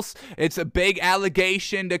false. It's a big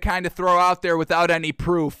allegation to kind of throw out there without any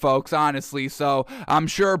proof, folks, honestly. So I'm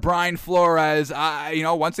sure Brian Flores,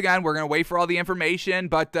 once again, we're going to wait for all the information,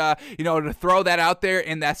 but, to throw that out there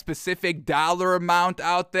in that specific dollar amount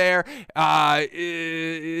out there,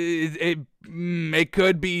 it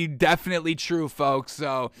could be definitely true, folks.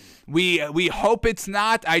 So we hope it's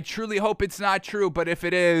not. I truly hope it's not true. But if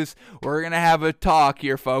it is, we're going to have a talk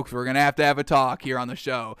here, folks. We're going to have a talk here on the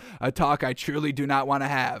show. A talk I truly do not want to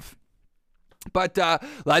have. But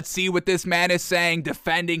let's see what this man is saying,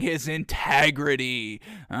 defending his integrity.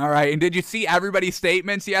 All right. And did you see everybody's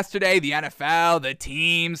statements yesterday? The NFL, the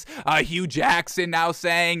teams, Hugh Jackson now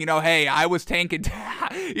saying, hey, I was tanking.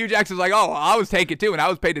 Hugh Jackson's like, oh, I was tanking too, and I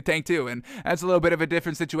was paid to tank too. And that's a little bit of a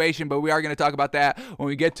different situation, but we are going to talk about that when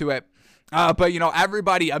we get to it. But,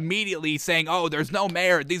 everybody immediately saying, oh, there's no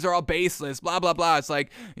merit. These are all baseless, blah, blah, blah. It's like,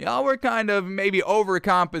 y'all were kind of maybe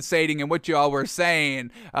overcompensating in what y'all were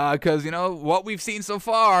saying. Because, what we've seen so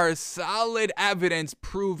far, solid evidence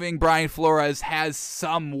proving Brian Flores has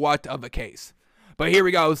somewhat of a case. But here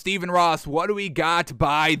we go. Stephen Ross, what do we got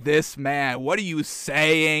by this man? What are you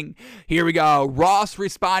saying? Here we go. Ross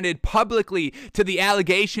responded publicly to the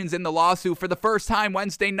allegations in the lawsuit for the first time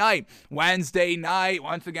Wednesday night. Once again,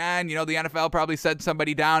 the NFL probably set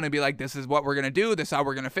somebody down and be like, this is what we're going to do. This is how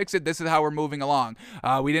we're going to fix it. This is how we're moving along.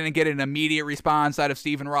 We didn't get an immediate response out of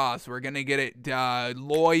Stephen Ross. We're going to get it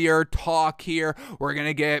lawyer talk here. We're going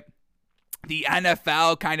to get the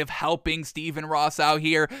NFL kind of helping Stephen Ross out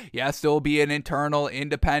here. Yes, there will be an internal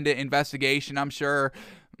independent investigation, I'm sure.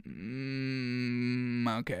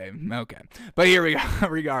 Okay. But here we go.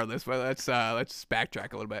 Regardless, but let's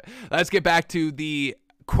backtrack a little bit. Let's get back to the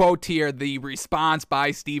quote here, the response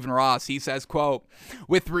by Stephen Ross. He says, quote,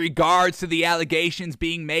 with regards to the allegations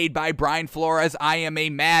being made by Brian Flores, I am a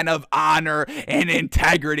man of honor and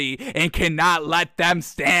integrity and cannot let them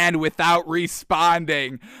stand without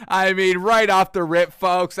responding. I mean, right off the rip,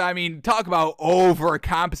 folks. I mean, talk about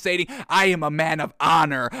overcompensating. I am a man of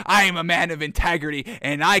honor. I am a man of integrity,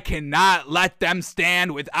 and I cannot let them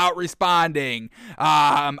stand without responding.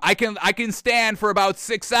 I can stand for about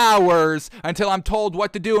 6 hours until I'm told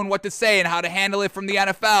what to do and what to say and how to handle it from the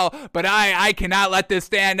NFL, but I cannot let this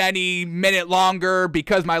stand any minute longer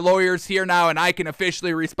because my lawyer's here now and I can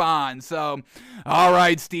officially respond. So, all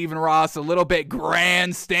right, Stephen Ross, a little bit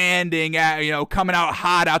grandstanding, coming out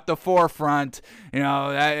hot out the forefront.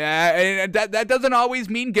 That doesn't always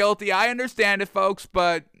mean guilty. I understand it, folks,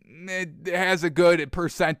 but it has a good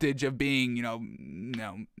percentage of being,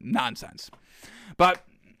 nonsense. But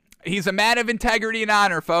he's a man of integrity and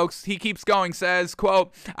honor, folks. He keeps going, says,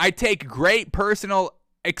 quote, I take great personal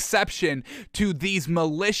exception to these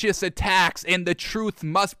malicious attacks, and the truth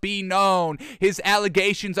must be known. His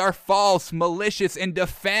allegations are false, malicious, and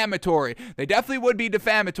defamatory. They definitely would be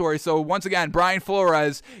defamatory. So once again, Brian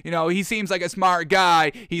Flores, he seems like a smart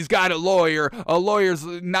guy. He's got a lawyer. A lawyer's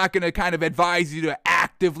not going to kind of advise you to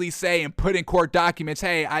actively say and put in court documents,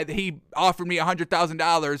 hey, he offered me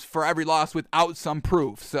 $100,000 for every loss without some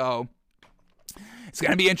proof. So it's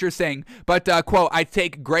going to be interesting. But, quote, I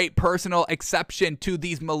take great personal exception to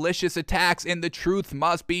these malicious attacks, and the truth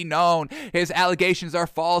must be known. His allegations are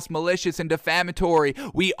false, malicious, and defamatory.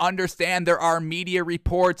 We understand there are media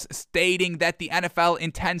reports stating that the NFL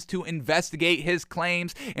intends to investigate his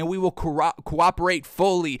claims, and we will cooperate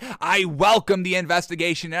fully. I welcome the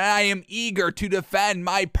investigation, and I am eager to defend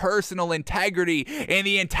my personal integrity and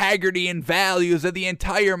the integrity and values of the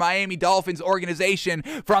entire Miami Dolphins organization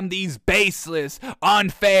from these baseless,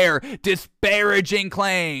 unfair, disparaging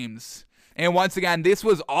claims. And once again, this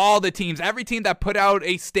was all the teams, every team that put out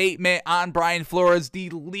a statement on Brian Flores,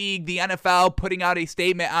 the league, the NFL putting out a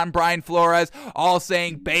statement on Brian Flores, all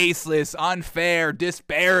saying baseless, unfair,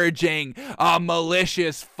 disparaging,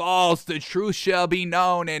 malicious, false, the truth shall be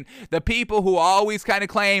known. And the people who always kind of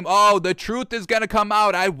claim, oh, the truth is going to come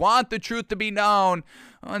out, I want the truth to be known.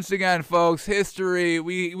 Once again, folks, history,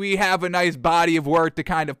 we have a nice body of work to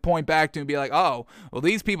kind of point back to and be like, oh, well,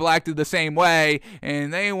 these people acted the same way,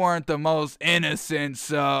 and they weren't the most innocent,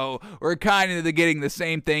 so we're kind of getting the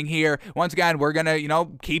same thing here. Once again, we're going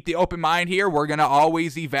to, keep the open mind here. We're going to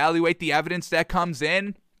always evaluate the evidence that comes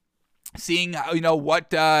in, seeing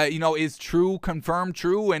what is true, confirmed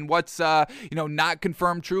true, and what's not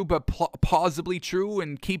confirmed true but plausibly true,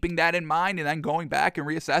 and keeping that in mind, and then going back and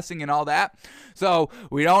reassessing and all that. So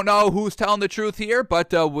we don't know who's telling the truth here,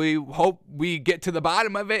 but we hope we get to the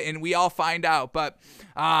bottom of it and we all find out. But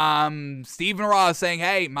Stephen Ross saying,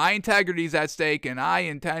 hey, my integrity is at stake and I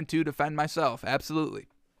intend to defend myself. Absolutely.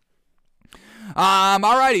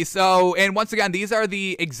 Alrighty, so, and once again, these are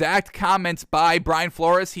the exact comments by Brian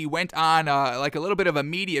Flores. He went on, like a little bit of a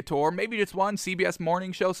media tour, maybe just one CBS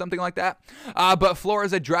morning show, something like that. But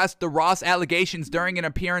Flores addressed the Ross allegations during an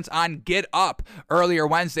appearance on Get Up earlier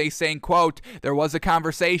Wednesday, saying, quote, there was a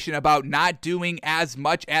conversation about not doing as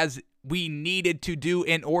much as we needed to do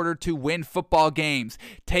in order to win football games.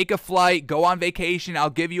 Take a flight, go on vacation, I'll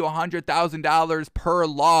give you $100,000 per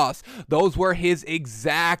loss. Those were his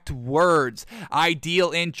exact words. I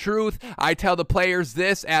deal in truth. I tell the players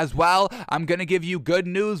this as well. I'm going to give you good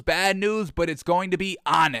news, bad news, but it's going to be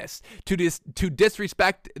honest. To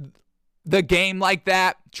disrespect the game like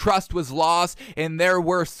that, trust was lost, and there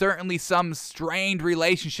were certainly some strained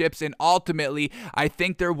relationships, and ultimately I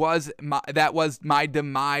think that was my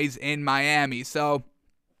demise in Miami. So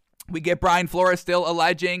we get Brian Flores still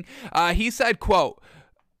alleging. He said, quote,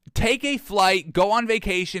 take a flight, go on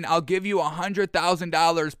vacation, I'll give you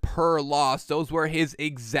 $100,000 per loss. Those were his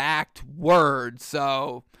exact words.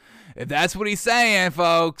 So if that's what he's saying,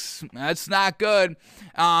 folks, that's not good.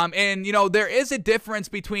 And, there is a difference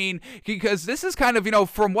between, because this is kind of,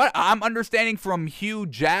 from what I'm understanding from Hugh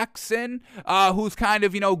Jackson, who's kind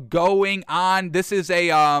of, going on, this is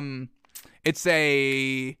it's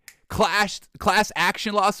a class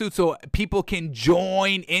action lawsuit, so people can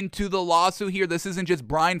join into the lawsuit here. This isn't just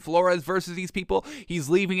Brian Flores versus these people. He's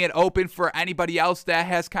leaving it open for anybody else that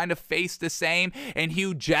has kind of faced the same, and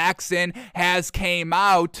Hugh Jackson has came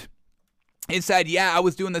out and said, yeah, I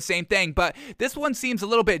was doing the same thing. But this one seems a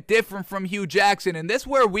little bit different from Hugh Jackson, and this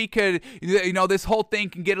where we could, this whole thing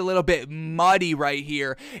can get a little bit muddy right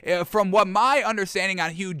here. From what my understanding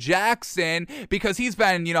on Hugh Jackson, because he's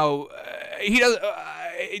been, Hugh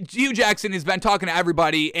Jackson has been talking to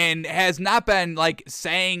everybody and has not been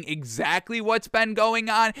saying exactly what's been going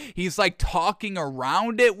on. He's talking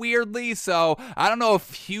around it weirdly. So I don't know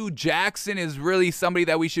if Hugh Jackson is really somebody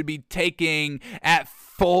that we should be taking at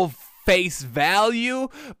full face value,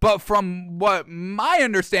 but from what my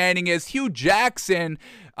understanding is, Hugh Jackson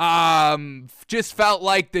just felt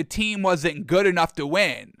like the team wasn't good enough to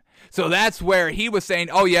win. So that's where he was saying,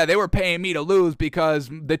 oh yeah, they were paying me to lose because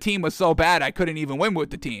the team was so bad I couldn't even win with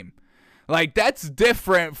the team. That's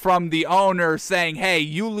different from the owner saying, hey,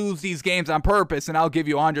 you lose these games on purpose and I'll give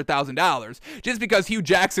you $100,000. Just because Hugh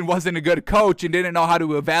Jackson wasn't a good coach and didn't know how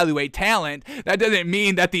to evaluate talent, that doesn't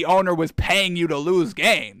mean that the owner was paying you to lose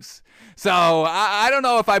games. So I don't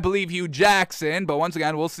know if I believe Hugh Jackson, but once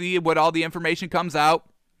again, we'll see what all the information comes out.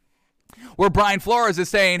 Where Brian Flores is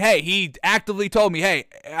saying, hey, he actively told me, hey,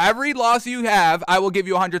 every loss you have, I will give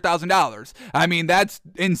you $100,000. I mean, that's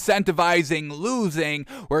incentivizing losing,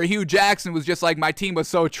 where Hugh Jackson was just like, my team was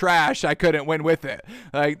so trash, I couldn't win with it.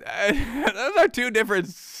 Those are two different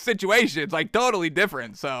situations, totally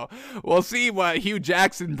different. So we'll see what Hugh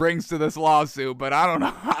Jackson brings to this lawsuit, but I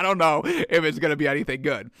don't know if it's going to be anything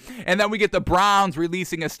good. And then we get the Browns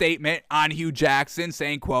releasing a statement on Hugh Jackson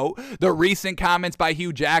saying, quote, the recent comments by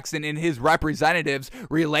Hugh Jackson and his representatives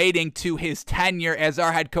relating to his tenure as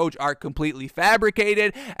our head coach are completely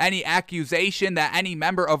fabricated. Any accusation that any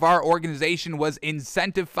member of our organization was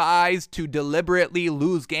incentivized to deliberately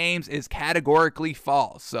lose games is categorically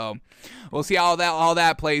false. So we'll see how all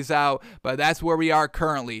that plays out, but that's where we are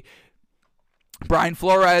currently. Brian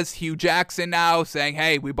Flores, Hugh Jackson now saying,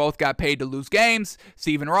 hey, we both got paid to lose games.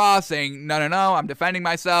 Stephen Ross saying, no, I'm defending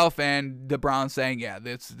myself. And the Browns saying, yeah,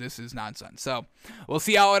 this is nonsense. So we'll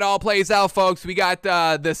see how it all plays out, folks. We got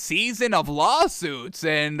the season of lawsuits.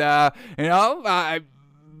 And,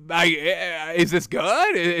 is this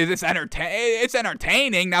good? Is this entertaining? It's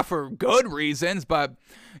entertaining, not for good reasons, but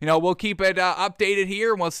we'll keep it updated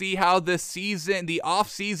here, and we'll see how the off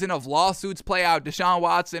season of lawsuits play out. Deshaun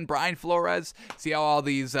Watson, Brian Flores, see how all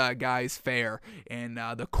these guys fare in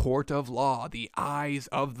the court of law, the eyes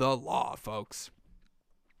of the law, folks.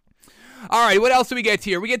 All right, what else do we get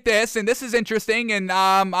here? We get this, and this is interesting, and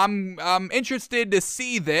I'm interested to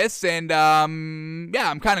see this, and I'm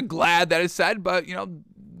kind of glad that it's said, but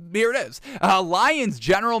here it is. Lions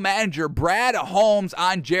general manager Brad Holmes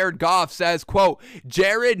on Jared Goff says, quote,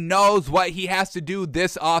 Jared knows what he has to do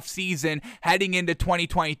this offseason heading into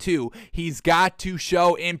 2022. He's got to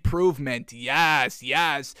show improvement. Yes.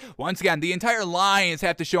 Once again, the entire Lions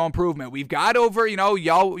have to show improvement. We've got over,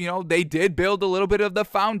 they did build a little bit of the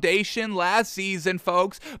foundation last season,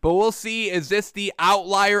 folks, but we'll see, is this the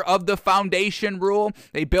outlier of the foundation rule?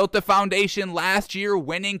 They built the foundation last year,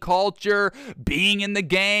 winning culture, being in the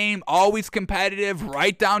game, always competitive,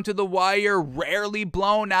 right down to the wire, rarely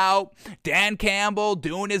blown out. Dan Campbell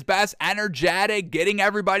doing his best, energetic, getting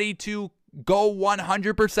everybody to go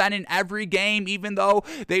 100% in every game, even though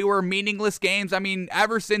they were meaningless games. I mean,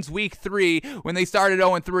 ever since week 3, when they started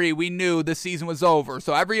 0-3, we knew the season was over.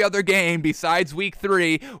 So every other game besides week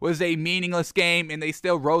 3 was a meaningless game, and they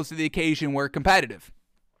still rose to the occasion, were competitive.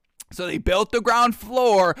 So they built the ground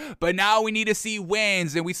floor, but now we need to see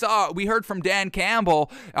wins. And we heard from Dan Campbell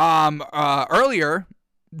earlier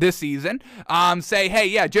this season, say, hey,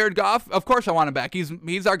 yeah, Jared Goff, of course I want him back.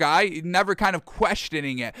 He's our guy, never kind of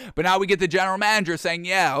questioning it. But now we get the general manager saying,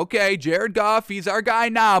 yeah, okay, Jared Goff, he's our guy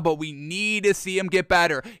now, but we need to see him get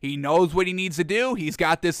better. He knows what he needs to do. He's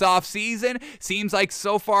got this off season. Seems like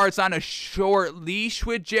so far it's on a short leash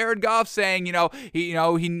with Jared Goff, saying,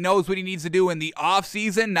 he knows what he needs to do in the off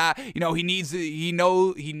season. Not, he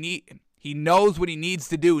knows what he needs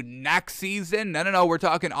to do next season. No, we're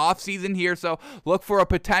talking off-season here, so look for a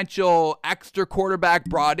potential extra quarterback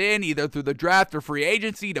brought in, either through the draft or free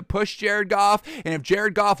agency, to push Jared Goff. And if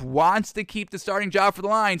Jared Goff wants to keep the starting job for the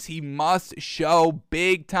Lions, he must show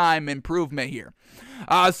big-time improvement here.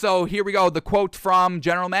 So here we go. The quote from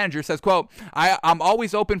general manager says, quote, I'm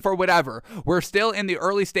always open for whatever. We're still in the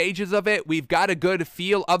early stages of it. We've got a good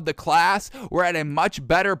feel of the class. We're at a much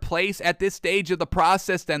better place at this stage of the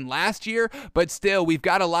process than last year, but still we've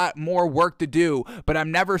got a lot more work to do. But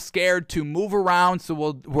I'm never scared to move around,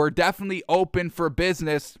 so we're definitely open for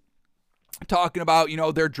business. Talking about,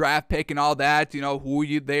 their draft pick and all that,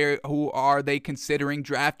 who are they considering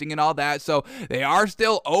drafting and all that. So they are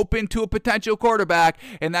still open to a potential quarterback.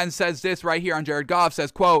 And then says this right here on Jared Goff,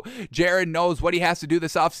 says, quote, Jared knows what he has to do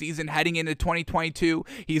this offseason heading into 2022.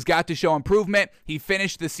 He's got to show improvement. He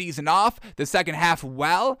finished the season off, the second half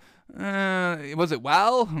well. Was it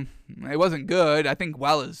well? It wasn't good. I think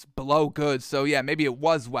well is below good. So yeah, maybe it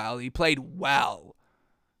was well. He played well.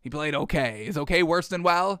 He played okay. Is okay worse than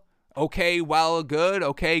well? Okay, well, good.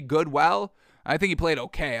 Okay, good, well. I think he played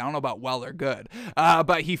okay. I don't know about well or good.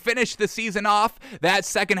 But he finished the season off, that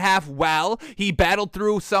second half, well. He battled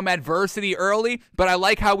through some adversity early, but I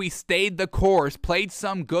like how he stayed the course, played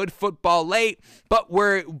some good football late,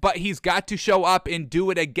 but he's got to show up and do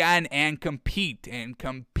it again and compete. And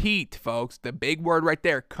compete, folks. The big word right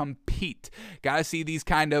there, compete. Got to see these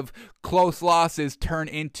kind of close losses turn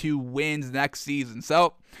into wins next season.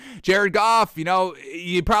 So, Jared Goff,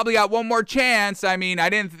 you probably got one more chance. I mean,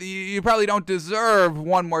 you probably don't deserve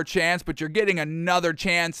one more chance, but you're getting another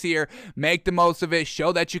chance here. Make the most of it.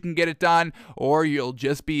 Show that you can get it done, or you'll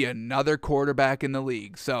just be another quarterback in the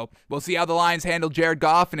league. So we'll see how the Lions handle Jared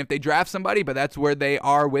Goff and if they draft somebody, but that's where they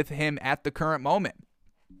are with him at the current moment.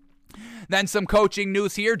 Then some coaching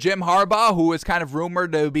news here. Jim Harbaugh, who is kind of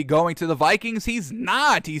rumored to be going to the Vikings, he's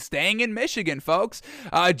not. He's staying in Michigan, folks.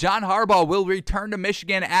 John Harbaugh will return to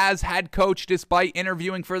Michigan as head coach despite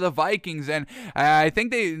interviewing for the Vikings. And I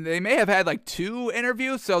think they may have had like 2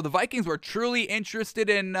 interviews. So the Vikings were truly interested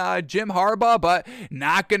in Jim Harbaugh, but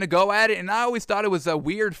not going to go at it. And I always thought it was a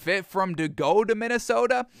weird fit for him to go to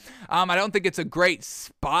Minnesota. I don't think it's a great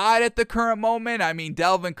spot at the current moment. I mean,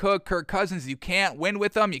 Dalvin Cook, Kirk Cousins, you can't win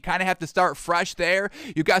with them. You kind of have to start fresh there.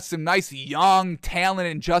 You got some nice young talent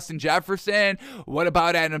in Justin Jefferson. What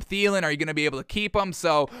about Adam Thielen? Are you going to be able to keep him?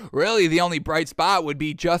 So really the only bright spot would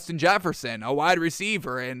be Justin Jefferson, a wide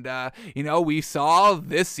receiver. And, we saw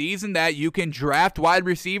this season that you can draft wide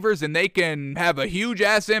receivers and they can have a huge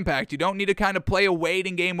ass impact. You don't need to kind of play a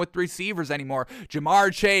waiting game with receivers anymore.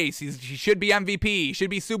 Jamar Chase, he should be MVP. He should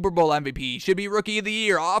be Super Bowl MVP. He should be Rookie of the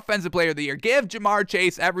Year, Offensive Player of the Year. Give Jamar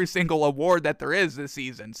Chase every single award that there is this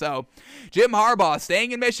season. So Jim Harbaugh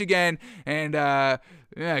staying in Michigan and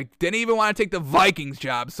didn't even want to take the Vikings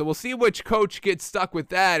job. So we'll see which coach gets stuck with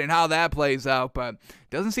that and how that plays out. But it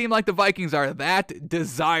doesn't seem like the Vikings are that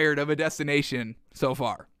desired of a destination so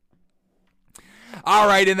far. All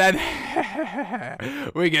right, and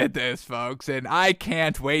then we get this, folks, and I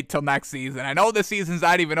can't wait till next season. I know the season's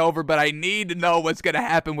not even over, but I need to know what's going to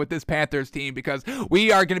happen with this Panthers team because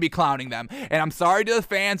we are going to be clowning them. And I'm sorry to the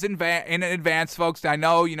fans in advance, folks. I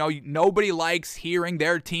know, nobody likes hearing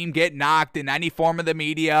their team get knocked in any form of the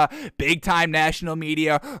media, big-time national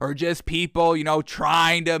media, or just people,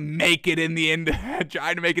 trying to make it in the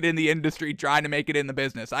trying to make it in the industry, trying to make it in the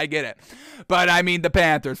business. I get it. But, I mean, the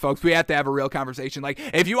Panthers, folks, we have to have a real conversation. Like,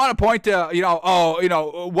 if you want to point to,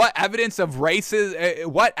 what evidence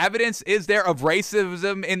is there of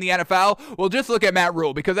racism in the NFL? Well, just look at Matt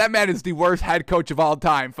Rule, because that man is the worst head coach of all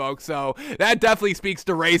time, folks. So that definitely speaks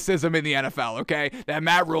to racism in the NFL, okay? That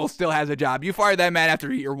Matt Rule still has a job. You fire that man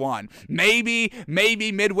after year 1. Maybe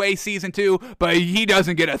midway season 2, but he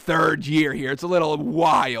doesn't get a third year here. It's a little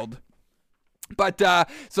wild. But,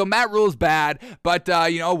 so Matt Rule's bad, but,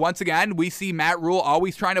 once again, we see Matt Rule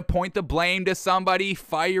always trying to point the blame to somebody,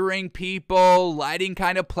 firing people, letting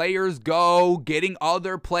kind of players go, getting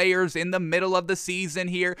other players in the middle of the season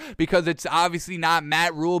here, because it's obviously not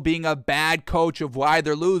Matt Rule being a bad coach of why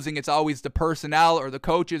they're losing. It's always the personnel or the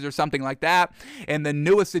coaches or something like that. And the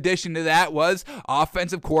newest addition to that was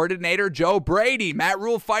offensive coordinator Joe Brady. Matt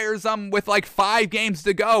Rule fires him with like 5 games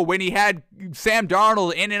to go when he had Sam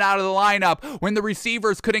Darnold in and out of the lineup, when the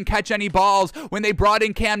receivers couldn't catch any balls, when they brought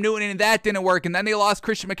in Cam Newton and that didn't work, and then they lost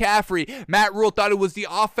Christian McCaffrey. Matt Rule thought it was the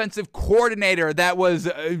offensive coordinator that was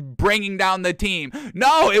bringing down the team.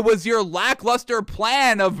 No, it was your lackluster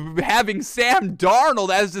plan of having Sam Darnold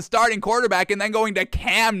as the starting quarterback and then going to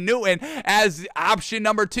Cam Newton as option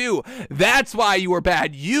number 2. That's why you were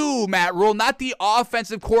bad. You, Matt Rule, not the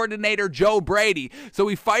offensive coordinator, Joe Brady. So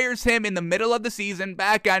he fires him in the middle of the season,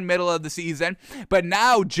 back on middle of the season. But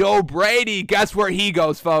now Joe Brady, guess where he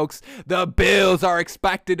goes, folks? The Bills are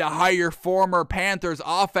expected to hire former Panthers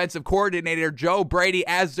offensive coordinator Joe Brady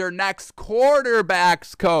as their next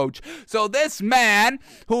quarterbacks coach. So this man,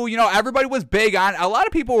 who, you know, everybody was big on, a lot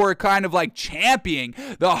of people were kind of like championing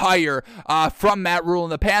the hire from Matt Rule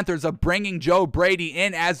and the Panthers of bringing Joe Brady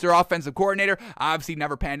in as their offensive coordinator. Obviously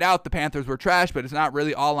never panned out. The Panthers were trash, but it's not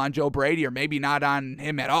really all on Joe Brady, or maybe not on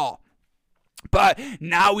him at all. But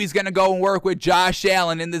now he's going to go and work with Josh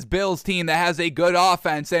Allen in this Bills team that has a good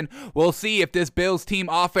offense. And we'll see if this Bills team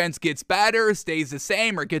offense gets better, stays the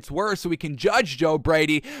same, or gets worse so we can judge Joe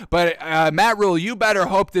Brady. But Matt Rule, you better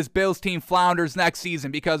hope this Bills team flounders next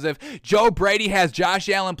season, because if Joe Brady has Josh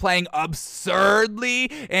Allen playing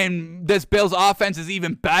absurdly and this Bills offense is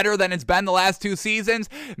even better than it's been the last 2 seasons,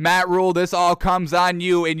 Matt Rule, this all comes on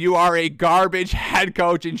you, and you are a garbage head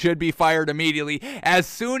coach and should be fired immediately. As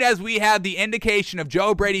soon as we have the indication of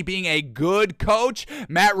Joe Brady being a good coach,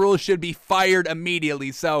 Matt Rule should be fired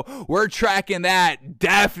immediately. So we're tracking that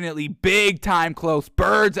definitely big time close,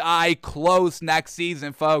 bird's eye close next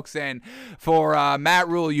season, folks. And for Matt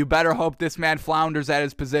Rule, you better hope this man flounders at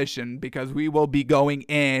his position, because we will be going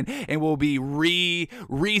in and we'll be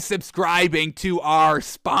resubscribing to our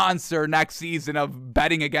sponsor next season of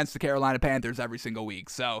betting against the Carolina Panthers every single week.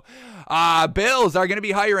 So Bills are going to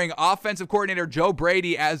be hiring offensive coordinator Joe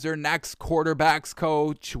Brady as their next quarterbacks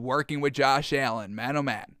coach, working with Josh Allen. Man, oh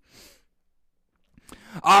man.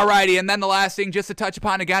 Alrighty, and then the last thing, just to touch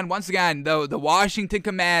upon again, once again, the Washington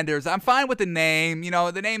Commanders. I'm fine with the name. You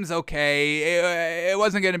know, the name's okay. It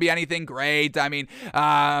wasn't going to be anything great. I mean,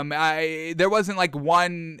 there wasn't like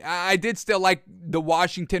one. I did still like the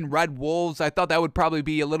Washington Red Wolves. I thought that would probably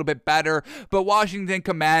be a little bit better. But Washington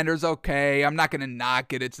Commanders, okay. I'm not going to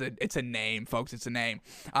knock it. It's a name, folks. It's a name.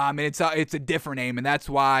 And it's a different name, and that's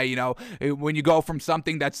why, you know, when you go from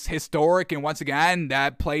something that's historic, and once again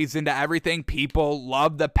that plays into everything, people love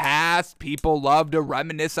the past. People love to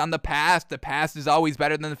reminisce on the past. The past is always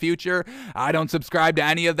better than the future. I don't subscribe to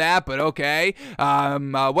any of that, but okay.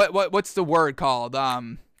 What's the word called?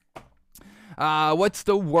 What's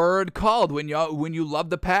the word called when you love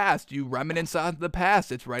the past? You reminisce on the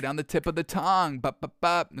past. It's right on the tip of the tongue.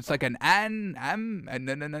 It's like an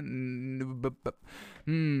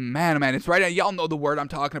man, oh man, it's right. Y'all know the word I'm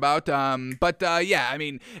talking about. Yeah, I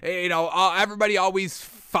mean, you know, everybody always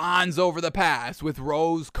fawns over the past with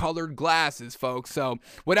rose-colored glasses, folks. So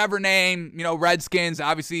whatever name, you know, Redskins,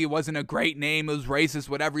 obviously it wasn't a great name. It was racist,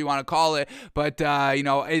 whatever you want to call it. But, you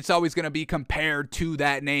know, it's always going to be compared to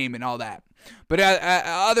that name and all that. But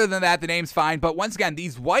other than that, the name's fine. But once again,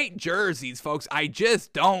 these white jerseys, folks, I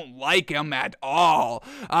just don't like them at all.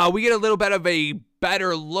 We get a little bit of a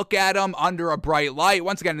better look at them under a bright light.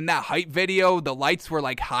 Once again, in that hype video, the lights were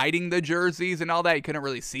like hiding the jerseys and all that. You couldn't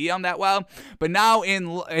really see them that well. But now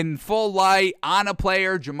in full light, on a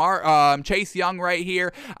player, Chase Young right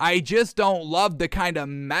here, I just don't love the kind of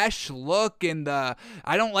mesh look and I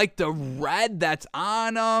don't like the red that's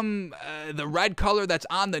on them, the red color that's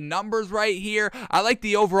on the numbers right here. I like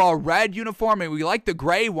the overall red uniform, and we like the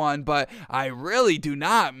gray one, but I really do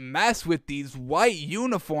not mess with these white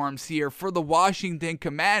uniforms here for the Washington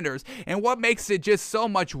Commanders. And what makes it just so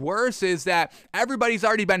much worse is that everybody's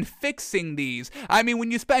already been fixing these. I mean,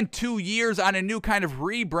 when you spend 2 years on a new kind of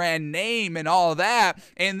rebrand name and all that,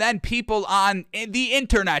 and then people on the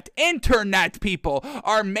internet people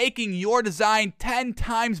are making your design 10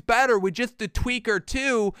 times better with just a tweak or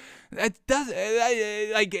two, that's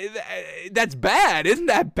bad. Isn't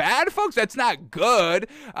that bad, folks? That's not good.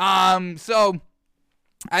 So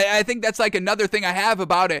I think that's like another thing I have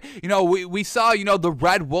about it. You know, we saw, you know, the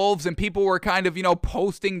Red Wolves, and people were kind of, you know,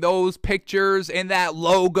 posting those pictures and that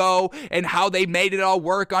logo and how they made it all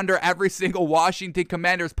work under every single Washington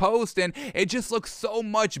Commanders post. And it just looks so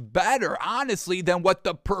much better, honestly, than what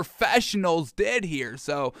the professionals did here.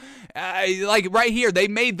 So, like right here, they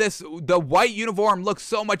made the white uniform look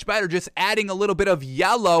so much better, just adding a little bit of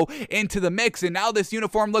yellow into the mix. And now this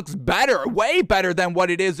uniform looks better, way better than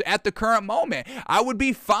what it is at the current moment. I would be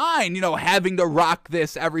be fine, having to rock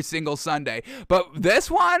this every single Sunday. But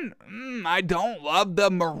this one, I don't love the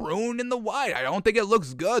maroon and the white. I don't think it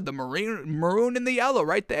looks good. The maroon and the yellow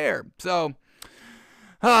right there. So,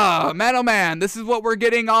 oh man, this is what we're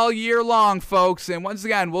getting all year long, folks. And once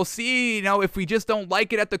again, we'll see, if we just don't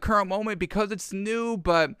like it at the current moment because it's new,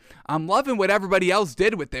 but I'm loving what everybody else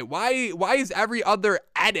did with it. Why is every other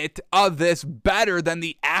edit of this better than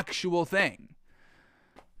the actual thing?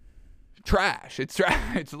 Trash. It's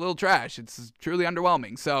a little trash. It's truly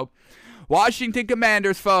underwhelming. So, Washington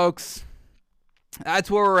Commanders, folks.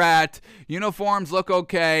 That's where we're at. Uniforms look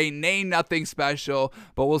okay. Name nothing special.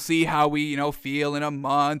 But we'll see how we, feel in a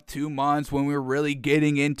month, 2 months when we're really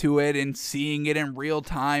getting into it and seeing it in real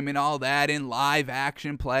time and all that, in live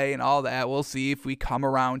action play and all that. We'll see if we come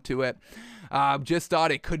around to it. Just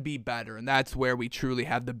thought it could be better, and that's where we truly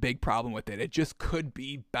have the big problem with it. It just could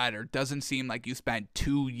be better. Doesn't seem like you spent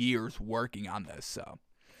 2 years working on this. So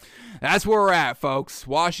that's where we're at, folks.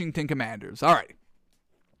 Washington Commanders. All right.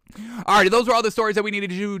 Alrighty, those are all the stories that we needed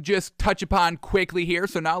to just touch upon quickly here.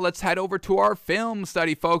 So now let's head over to our film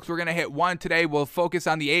study, folks. We're going to hit one today. We'll focus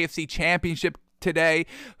on the AFC Championship today,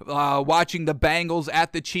 watching the Bengals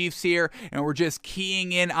at the Chiefs here, and we're just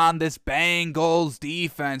keying in on this Bengals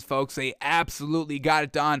defense, folks. They absolutely got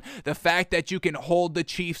it done. The fact that you can hold the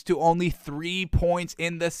Chiefs to only 3 points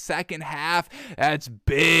in the second half, that's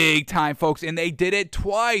big time, folks, and they did it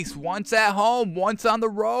twice, once at home, once on the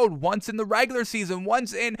road, once in the regular season,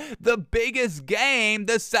 once in the biggest game,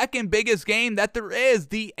 the second biggest game that there is,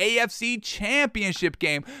 the AFC Championship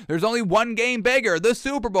game. There's only one game bigger, the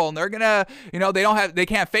Super Bowl, and they're gonna, they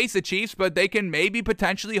can't face the Chiefs, but they can maybe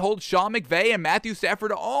potentially hold Sean McVay and Matthew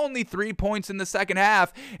Stafford to only 3 points in the second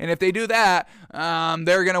half. And if they do that,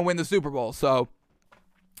 they're going to win the Super Bowl. So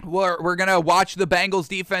we're going to watch the Bengals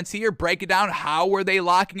defense here, break it down. How were they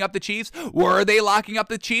locking up the Chiefs? Were they locking up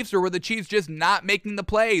the Chiefs, or were the Chiefs just not making the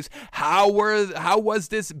plays? How was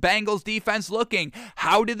this Bengals defense looking?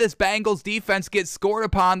 How did this Bengals defense get scored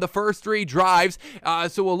upon the first 3 drives?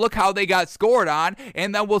 So we'll look how they got scored on,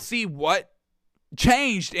 and then we'll see what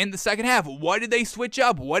changed in the second half. What did they switch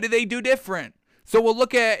up? What did they do different? So we'll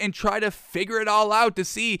look at and try to figure it all out to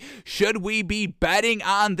see, should we be betting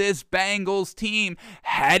on this Bengals team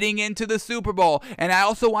heading into the Super Bowl? And I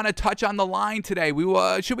also want to touch on the line today.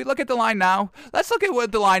 Should we look at the line now? Let's look at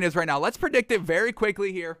what the line is right now. Let's predict it very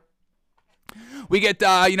quickly here. We get,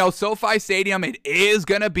 SoFi Stadium. It is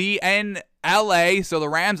going to be in LA, so the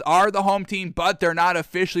Rams are the home team, but they're not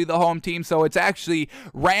officially the home team, so it's actually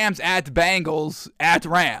Rams at Bengals at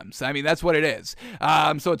Rams. I mean, that's what it is.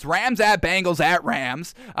 So it's Rams at Bengals at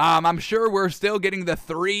Rams. I'm sure we're still getting the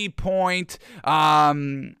 3-point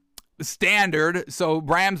standard, so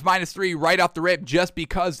Rams -3 right off the rip, just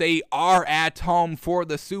because they are at home for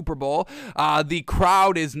the Super Bowl. The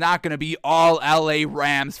crowd is not going to be all LA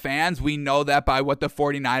Rams fans. We know that by what the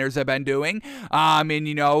 49ers have been doing. And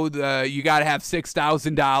you got to have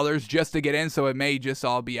 $6,000 just to get in, so it may just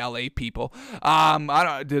all be LA people.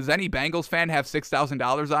 Does any Bengals fan have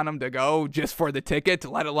 $6,000 on them to go just for the ticket,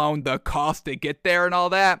 let alone the cost to get there and all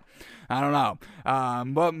that? I don't know.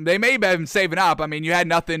 But they may have been saving up. I mean, you had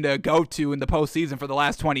nothing to go to in the postseason for the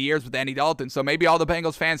last 20 years with Andy Dalton. So maybe all the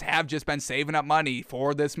Bengals fans have just been saving up money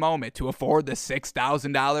for this moment to afford the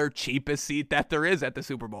 $6,000 cheapest seat that there is at the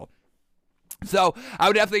Super Bowl. So I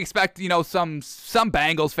would definitely expect, some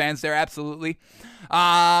Bengals fans there, absolutely.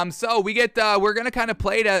 So we get, we're going to kind of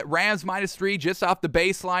play it at Rams -3 just off the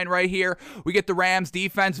baseline right here. We get the Rams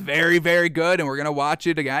defense very, very good, and we're going to watch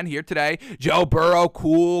it again here today. Joe Burrow,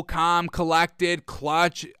 cool, calm, collected,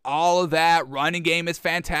 clutch, all of that. Running game is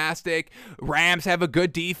fantastic. Rams have a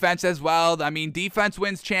good defense as well. I mean, defense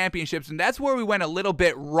wins championships, and that's where we went a little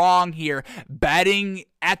bit wrong here. Betting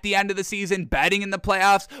at the end of the season, betting in the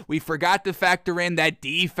playoffs, we forgot to factor in that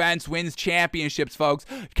defense wins championships, folks.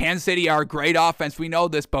 Kansas City are a great offense, we know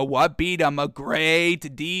this, but what beat them? A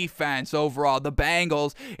great defense overall. The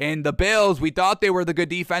Bengals and the Bills, we thought they were the good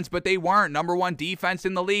defense, but they weren't. Number 1 defense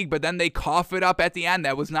in the league, but then they cough it up at the end.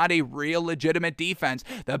 That was not a real legitimate defense.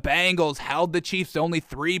 The Bengals held the Chiefs to only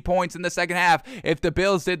 3 points in the second half. If the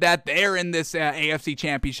Bills did that, they're in this AFC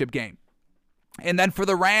Championship game. And then for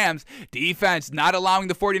the Rams, defense not allowing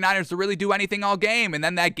the 49ers to really do anything all game. And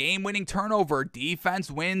then that game-winning turnover. Defense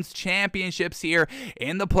wins championships here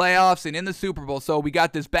in the playoffs and in the Super Bowl. So we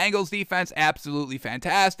got this Bengals defense, absolutely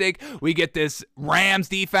fantastic. We get this Rams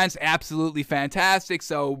defense, absolutely fantastic.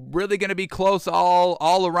 So really going to be close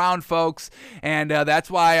all around, folks. And that's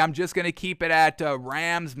why I'm just going to keep it at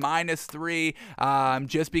Rams -3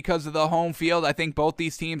 just because of the home field. I think both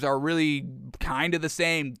these teams are really kind of the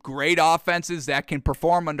same. Great offenses. that can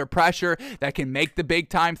perform under pressure, that can make the big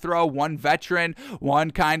time throw. One veteran,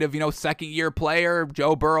 one kind of, second year player,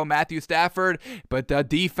 Joe Burrow, Matthew Stafford. But the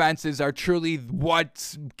defenses are truly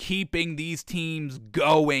what's keeping these teams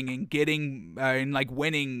going and getting and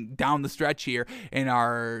winning down the stretch here and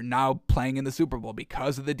are now playing in the Super Bowl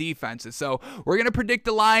because of the defenses. So we're going to predict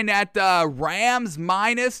the line at Rams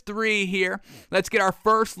 -3 here. Let's get our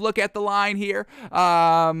first look at the line here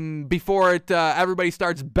before everybody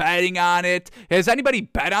starts betting on it. Has anybody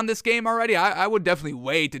bet on this game already? I would definitely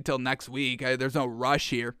wait until next week. There's no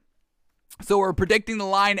rush here. So we're predicting the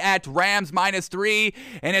line at Rams -3,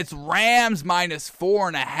 and it's Rams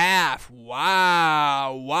 -4.5.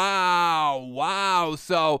 Wow.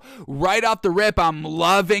 So right off the rip, I'm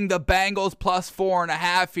loving the Bengals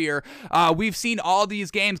 +4.5 here. We've seen all these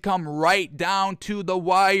games come right down to the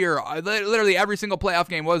wire. Literally every single playoff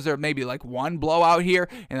game, was there maybe one blowout here,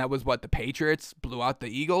 and that was the Patriots blew out the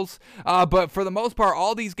Eagles. But for the most part,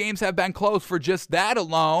 all these games have been close for just that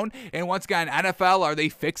alone. And once again, NFL, are they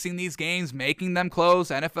fixing these games, making them close?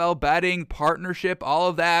 NFL betting, partnership, all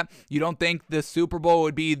of that. You don't think the Super Bowl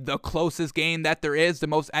would be the closest game that there is, the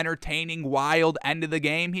most entertaining, wild end of the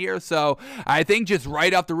game here? So I think just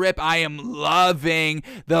right off the rip, I am loving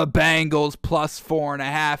the Bengals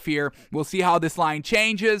 +4.5 here. We'll see how this line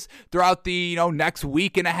changes throughout the next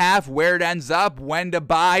week and a half, where it ends up, when to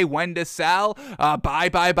buy, when to sell. Buy,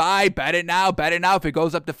 bet it now. If it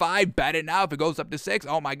goes up to 5, bet it now. If it goes up to 6,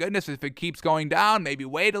 oh my goodness, if it keeps going down, maybe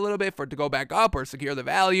wait a little bit for it to go back up or secure the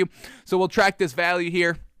value. So we'll track this value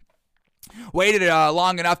here. Waited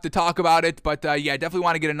long enough to talk about it, but yeah, definitely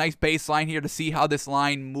want to get a nice baseline here to see how this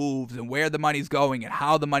line moves and where the money's going and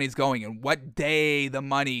how the money's going and what day the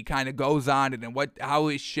money kind of goes on it and how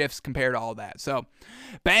it shifts compared to all that. So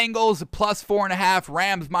Bengals +4.5,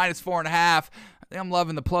 Rams -4.5. I'm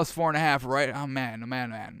loving the +4.5, right? Oh,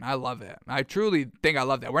 man. I love it. I truly think I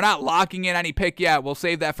love that. We're not locking in any pick yet. We'll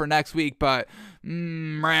save that for next week, but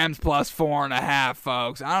Rams +4.5,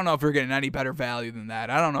 folks. I don't know if we're getting any better value than that.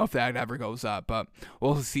 I don't know if that ever goes up, but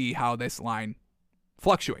we'll see how this line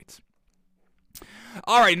fluctuates.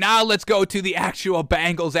 All right, now let's go to the actual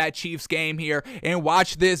Bengals at Chiefs game here and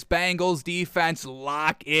watch this Bengals defense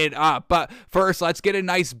lock it up. But first, let's get a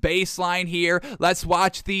nice baseline here. Let's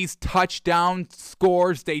watch these touchdown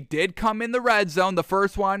scores. They did come in the red zone. The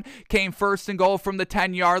first one came first and goal from the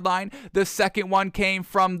 10-yard line. The second one came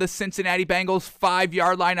from the Cincinnati Bengals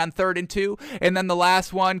 5-yard line on 3rd and 2. And then the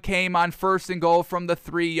last one came on first and goal from the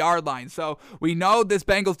 3-yard line. So we know this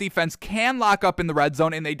Bengals defense can lock up in the red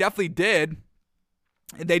zone, and they definitely did.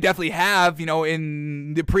 They definitely have,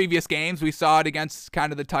 in the previous games. We saw it against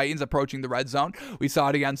kind of the Titans approaching the red zone. We saw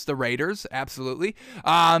it against the Raiders, absolutely.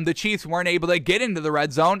 The Chiefs weren't able to get into the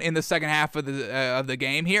red zone in the second half of the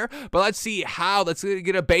game here. But let's get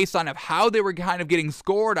a baseline of how they were kind of getting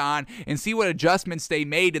scored on and see what adjustments they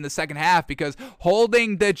made in the second half, because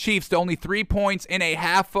holding the Chiefs to only 3 points in a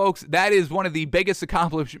half, folks, that is one of the biggest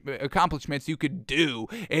accomplishments you could do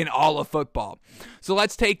in all of football. So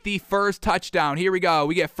let's take the first touchdown. Here we go.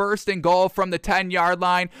 We get first and goal from the 10-yard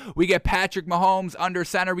line. We get Patrick Mahomes under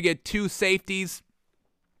center. We get 2 safeties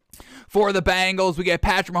for the Bengals. We get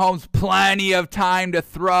Patrick Mahomes plenty of time to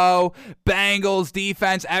throw. Bengals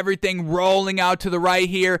defense, everything rolling out to the right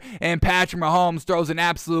here, and Patrick Mahomes throws an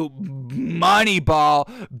absolute money ball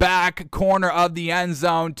back corner of the end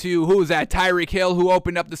zone to, who was that? Tyreek Hill, who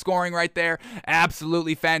opened up the scoring right there.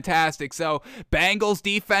 Absolutely fantastic. So Bengals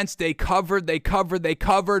defense, they covered,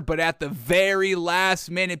 but at the very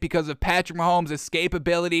last minute, because of Patrick Mahomes'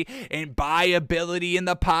 escapability and buyability in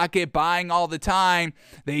the pocket, buying all the time,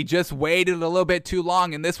 they just waited a little bit too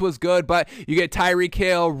long, and this was good. But you get Tyreek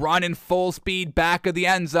Hill running full speed back of the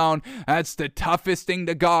end zone. That's the toughest thing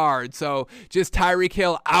to guard. So just Tyreek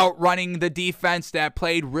Hill outrunning the defense that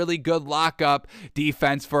played really good lockup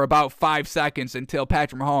defense for about 5 seconds until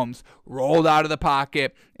Patrick Mahomes rolled out of the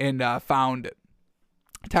pocket and found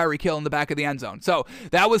Tyreek Hill in the back of the end zone. So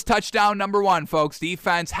that was touchdown number 1, folks.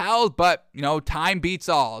 Defense held, but time beats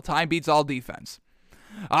all. Time beats all defense.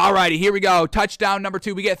 All righty, here we go. Touchdown number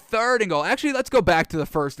 2. We get 3rd and goal. Actually, let's go back to the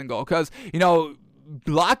first and goal, because,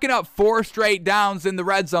 locking up 4 straight downs in the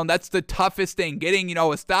red zone, that's the toughest thing. Getting,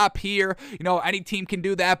 a stop here, any team can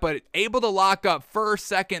do that, but able to lock up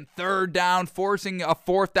 1st, 2nd, 3rd down, forcing a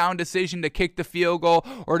 4th down decision to kick the field goal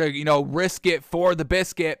or to, risk it for the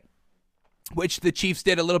biscuit, which the Chiefs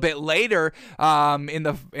did a little bit later at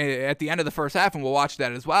the end of the first half, and we'll watch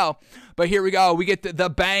that as well. But here we go. We get the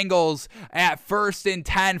Bengals at 1st and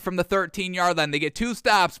 10 from the 13-yard line. They get 2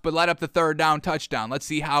 stops, but let up the 3rd down touchdown. Let's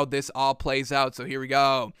see how this all plays out. So here we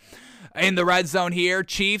go. In the red zone here,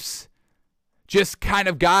 Chiefs just kind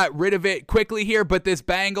of got rid of it quickly here, but this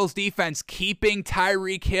Bengals defense keeping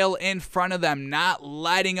Tyreek Hill in front of them, not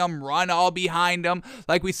letting him run all behind him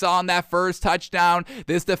like we saw in that first touchdown.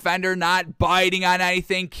 This defender not biting on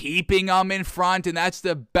anything, keeping him in front, and that's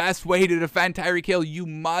the best way to defend Tyreek Hill. You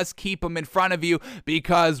must keep him in front of you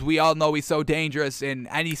because we all know he's so dangerous in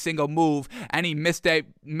any single move, any misstep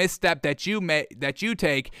that you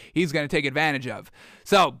take, he's going to take advantage of.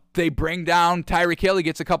 So they bring down Tyreek Hill. He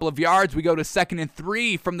gets a couple of yards. We go to 2nd and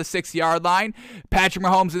 3 from the 6-yard line. Patrick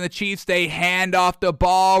Mahomes and the Chiefs, they hand off the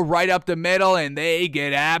ball right up the middle, and they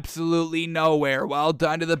get absolutely nowhere. Well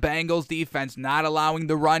done to the Bengals defense, not allowing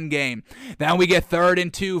the run game. Then we get 3rd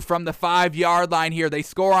and 2 from the 5-yard line here. They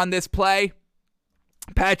score on this play.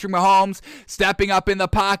 Patrick Mahomes stepping up in the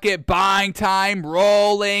pocket, buying time,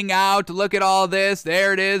 rolling out. Look at all this.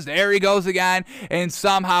 There it is. There he goes again, and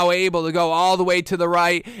somehow able to go all the way to the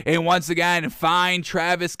right and once again find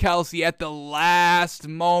Travis Kelce at the last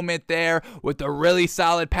moment there with a really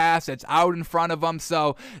solid pass that's out in front of him.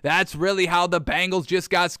 So that's really how the Bengals just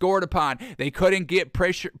got scored upon. They couldn't get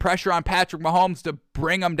pressure on Patrick Mahomes to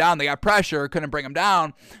bring him down. They got pressure, couldn't bring him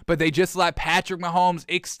down, but they just let Patrick Mahomes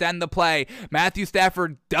extend the play. Matthew Stafford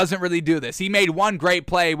doesn't really do this. He made one great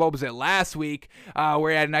play, what was it, last week,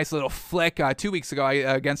 where he had a nice little flick 2 weeks ago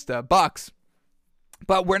against the Bucks.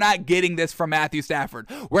 But we're not getting this from Matthew Stafford.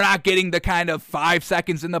 We're not getting the kind of 5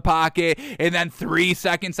 seconds in the pocket and then 3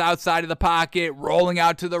 seconds outside of the pocket, rolling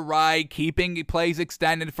out to the right, keeping plays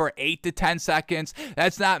extended for 8 to 10 seconds.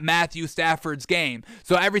 That's not Matthew Stafford's game.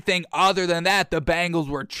 So everything other than that, the Bengals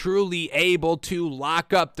were truly able to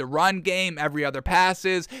lock up the run game, every other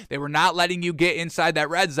passes. They were not letting you get inside that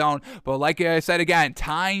red zone. But like I said again,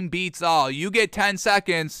 time beats all. You get 10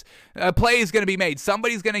 seconds, a play is going to be made.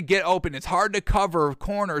 Somebody's going to get open. It's hard to cover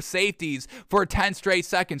corner safeties for 10 straight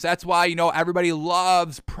seconds. That's why, everybody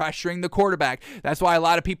loves pressuring the quarterback. That's why a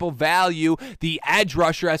lot of people value the edge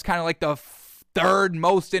rusher as kind of like the third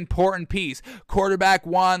most important piece. Quarterback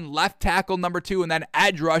 1, left tackle number 2, and then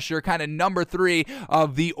edge rusher kind of number 3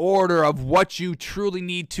 of the order of what you truly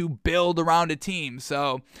need to build around a team.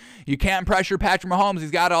 So you can't pressure Patrick Mahomes.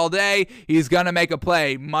 He's got all day. He's going to make a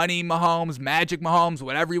play. Money Mahomes, Magic Mahomes,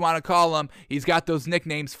 whatever you want to call him. He's got those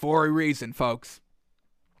nicknames for a reason, folks.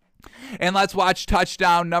 And let's watch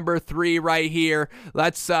touchdown number 3 right here.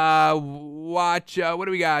 Let's watch, what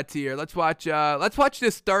do we got here? Let's watch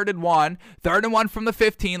this 3rd and 1. 3rd and 1 from the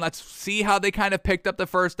 15. Let's see how they kind of picked up the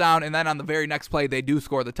first down, and then on the very next play, they do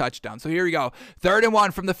score the touchdown. So here we go. 3rd and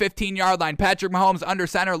 1 from the 15-yard line. Patrick Mahomes under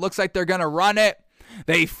center. Looks like they're going to run it.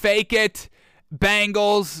 They fake it.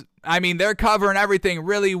 Bengals, they're covering everything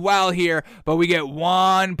really well here, but we get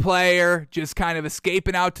one player just kind of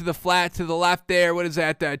escaping out to the flat to the left there. What is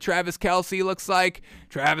that? Travis Kelce looks like.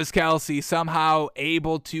 Travis Kelce somehow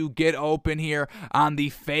able to get open here on the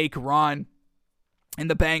fake run. And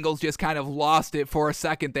the Bengals just kind of lost it for a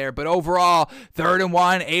second there. But overall, 3rd and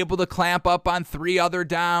 1, able to clamp up on 3 other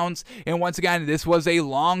downs. And once again, this was a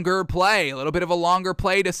longer play, a little bit of a longer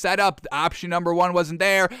play to set up. Option number 1 wasn't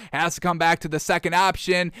there. Has to come back to the second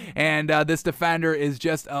option. And this defender is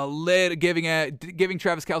just a little giving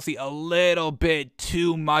Travis Kelce a little bit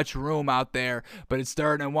too much room out there. But it's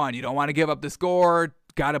 3rd and 1. You don't want to give up the score.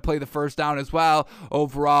 Got to play the first down as well.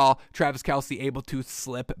 Overall, Travis Kelce able to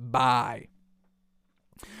slip by.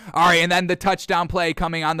 All right, and then the touchdown play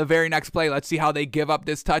coming on the very next play. Let's see how they give up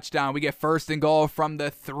this touchdown. We get 1st and goal from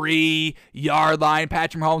the 3-yard line.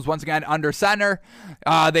 Patrick Mahomes once again under center.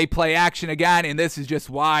 They play action again, and this is just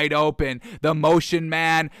wide open. The motion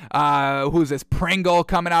man, who's this? Pringle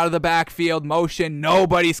coming out of the backfield. Motion,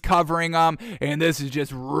 nobody's covering him, and this is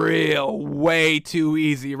just way too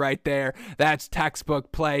easy right there. That's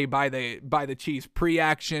textbook play by the Chiefs.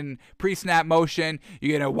 Pre-action, pre-snap motion. You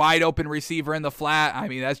get a wide open receiver in the flat.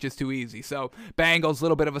 That's just too easy. So Bengals, a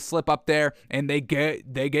little bit of a slip up there, and they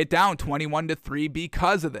get down 21-3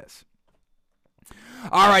 because of this.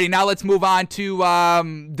 Alrighty, now let's move on to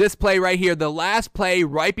this play right here. The last play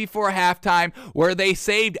right before halftime where they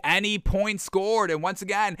saved any points scored. And once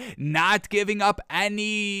again, not giving up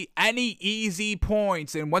any easy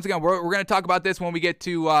points. And once again, we're going to talk about this when we get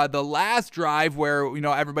to the last drive where,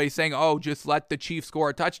 everybody's saying, oh, just let the Chiefs score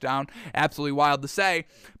a touchdown. Absolutely wild to say.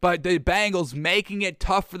 But the Bengals making it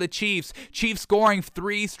tough for the Chiefs. Chiefs scoring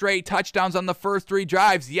 3 straight touchdowns on the first 3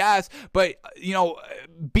 drives. Yes, but,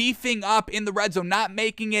 beefing up in the red zone, not not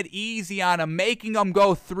making it easy on them, making them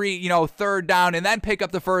go third down and then pick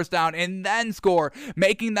up the first down and then score,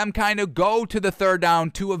 making them kind of go to the third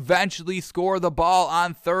down to eventually score the ball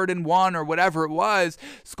on 3rd and 1 or whatever it was,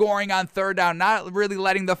 scoring on third down, not really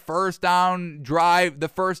letting the first down drive, the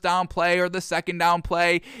first down play or the second down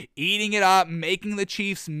play, eating it up, making the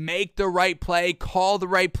Chiefs make the right play, call the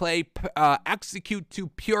right play, execute to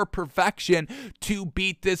pure perfection to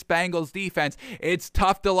beat this Bengals defense. It's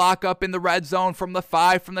tough to lock up in the red zone from the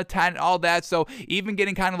 5, from the 10, all that. So even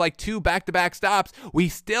getting kind of like 2 back-to-back stops, we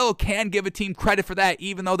still can give a team credit for that,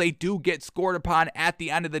 even though they do get scored upon at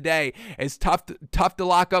the end of the day. It's tough to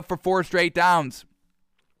lock up for 4 straight downs.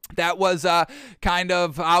 That was kind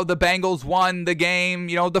of how the Bengals won the game,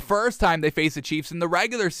 the first time they faced the Chiefs in the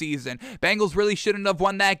regular season. Bengals really shouldn't have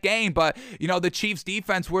won that game, but, the Chiefs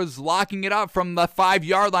defense was locking it up from the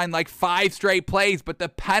 5-yard line like 5 straight plays, but the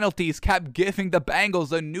penalties kept giving the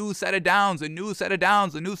Bengals a new set of downs, a new set of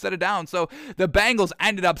downs, a new set of downs. So the Bengals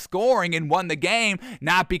ended up scoring and won the game,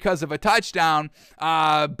 not because of a touchdown,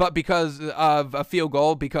 but because of a field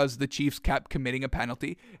goal, because the Chiefs kept committing a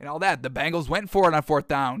penalty and all that. The Bengals went for it on 4th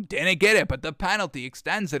down. Didn't get it, but the penalty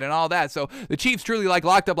extends it and all that. So the Chiefs truly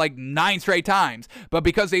locked up 9 straight times, but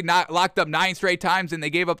because they not locked up 9 straight times and they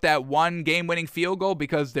gave up that 1 game-winning field goal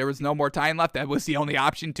because there was no more time left, that was the only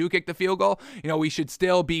option to kick the field goal. We should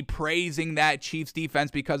still be praising that Chiefs defense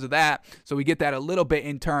because of that. So we get that a little bit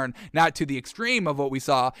in turn, not to the extreme of what we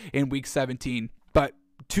saw in Week 17, but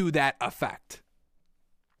to that effect.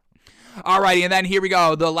 Alrighty, and then here we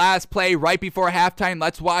go. The last play right before halftime.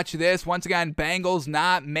 Let's watch this. Once again, Bengals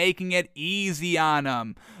not making it easy on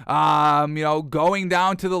them. Going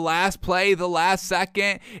down to the last play, the last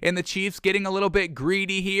second, and the Chiefs getting a little bit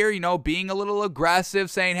greedy here, being a little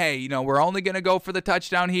aggressive, saying, hey, we're only going to go for the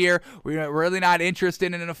touchdown here. We're really not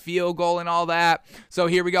interested in a field goal and all that. So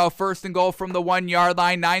here we go. 1st and goal from the 1-yard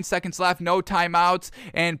line. 9 seconds left, no timeouts,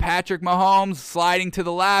 and Patrick Mahomes sliding to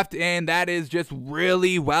the left, and that is just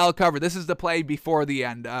really well covered. This is the play before the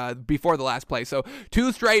end, before the last play. So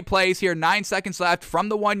 2 straight plays here, 9 seconds left from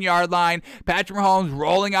the 1-yard line. Patrick Mahomes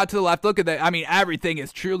rolling out to the left. Look at that. I mean, everything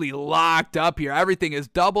is truly locked up here. Everything is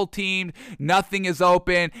double teamed. Nothing is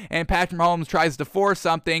open. And Patrick Mahomes tries to force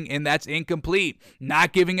something, and that's incomplete.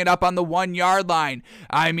 Not giving it up on the 1-yard line.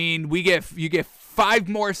 I mean, you get 5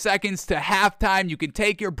 more seconds to halftime. You can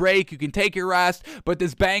take your break. You can take your rest. But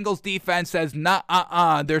this Bengals defense says,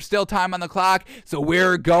 there's still time on the clock. So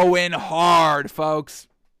we're going hard, folks.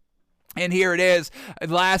 And here it is,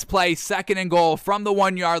 last play, 2nd and goal from the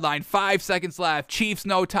 1-yard line, 5 seconds left, Chiefs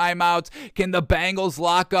no timeouts. Can the Bengals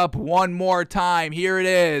lock up one more time? Here it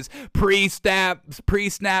is, pre-snap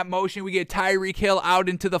motion. We get Tyreek Hill out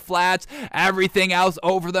into the flats. Everything else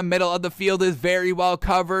over the middle of the field is very well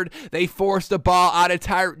covered. They force the ball out of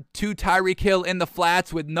to Tyreek Hill in the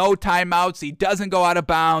flats with no timeouts. He doesn't go out of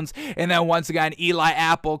bounds. And then once again, Eli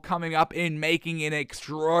Apple coming up and making an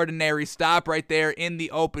extraordinary stop right there in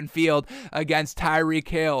the open field against Tyreek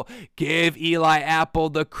Hill. Give Eli Apple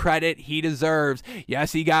the credit he deserves.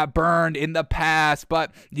 Yes, he got burned in the past,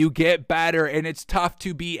 but you get better, and it's tough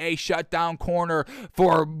to be a shutdown corner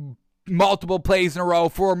for multiple plays in a row,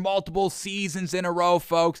 for multiple seasons in a row,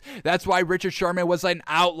 folks. That's why Richard Sherman was an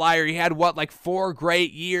outlier. He had 4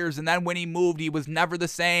 great years, and then when he moved, he was never the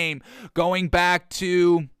same. Going back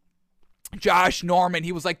to Josh Norman,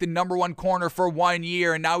 he was the number 1 corner for 1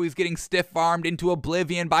 year, and now he's getting stiff-armed into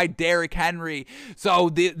oblivion by Derrick Henry. So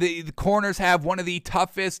the corners have one of the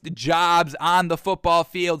toughest jobs on the football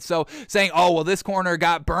field. So saying, this corner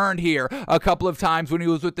got burned here a couple of times when he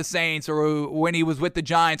was with the Saints or when he was with the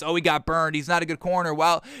Giants. He got burned. He's not a good corner.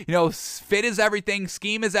 Well, fit is everything,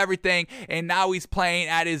 scheme is everything, and now he's playing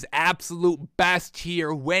at his absolute best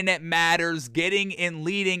here when it matters, getting and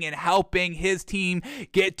leading and helping his team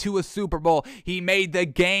get to a Super Bowl. He made the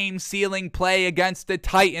game-sealing play against the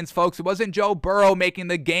Titans, folks. It wasn't Joe Burrow making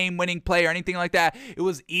the game-winning play or anything like that. It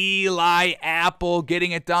was Eli Apple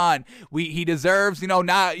getting it done. He deserves,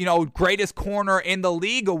 not, greatest corner in the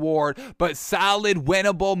league award, but solid,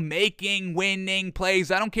 winnable, making winning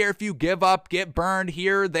plays. I don't care if you give up, get burned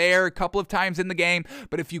here, there, a couple of times in the game,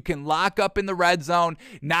 but if you can lock up in the red zone,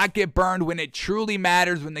 not get burned when it truly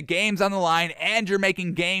matters, when the game's on the line, and you're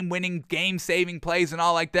making game-winning, game-saving plays and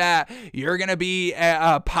all like that, you're going to be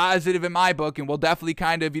positive in my book, and we'll definitely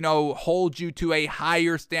kind of, hold you to a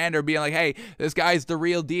higher standard, being like, hey, this guy's the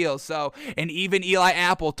real deal. So, and even Eli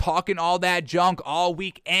Apple talking all that junk all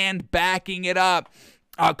week and backing it up.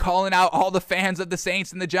 calling out all the fans of the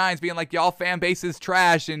Saints and the Giants, being like, y'all fan base is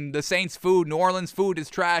trash, and the Saints food, New Orleans food is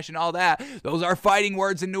trash, and all that. Those are fighting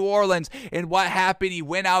words in New Orleans. And what happened? He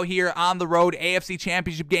went out here on the road, AFC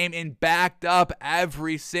Championship game, and backed up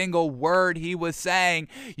every single word he was saying.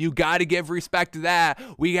 You got to give respect to that.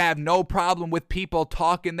 We have no problem with people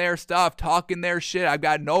talking their stuff, talking their shit. I've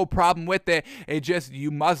got no problem with it. It just,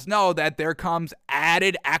 you must know that there comes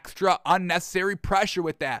added extra unnecessary pressure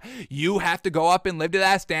with that. You have to go up and live to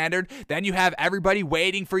that standard. Then you have everybody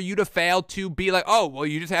waiting for you to fail to be like, oh, well,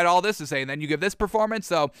 you just had all this to say, and then you give this performance.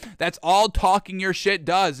 So that's all talking your shit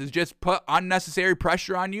does, is just put unnecessary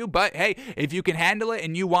pressure on you. But hey, if you can handle it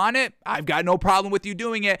and you want it, I've got no problem with you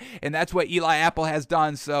doing it. And that's what Eli Apple has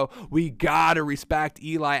done. So we gotta respect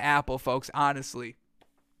Eli Apple, folks, honestly.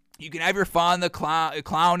 You can have your fun, the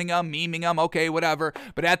clowning them, memeing them, okay, whatever.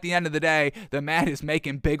 But at the end of the day, the man is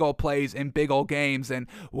making big old plays in big old games. And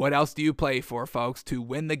what else do you play for, folks? To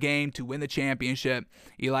win the game, to win the championship.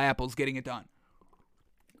 Eli Apple's getting it done.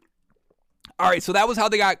 All right, so that was how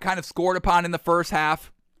they got kind of scored upon in the first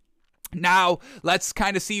half. Now, let's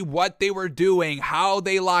kind of see what they were doing, how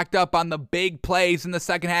they locked up on the big plays in the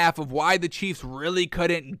second half, of why the Chiefs really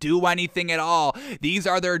couldn't do anything at all. These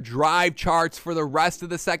are their drive charts for the rest of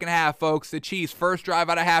the second half, folks. The Chiefs, first drive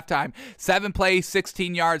out of halftime, 7 plays,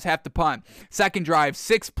 16 yards, half the punt. Second drive,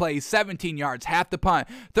 6 plays, 17 yards, half the punt.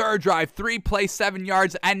 Third drive, 3 plays, 7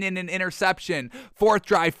 yards, and in an interception. Fourth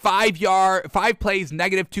drive, 5 plays,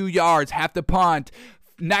 -2 yards, half the punt.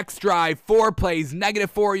 Next drive, 4 plays,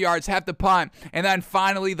 -4 yards, half the punt. And then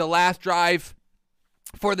finally, the last drive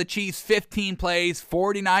for the Chiefs, 15 plays,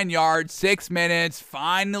 49 yards, 6 minutes,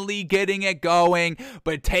 finally getting it going,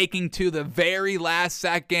 but taking to the very last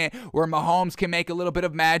second where Mahomes can make a little bit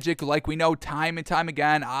of magic, like we know time and time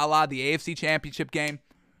again, a la the AFC Championship game.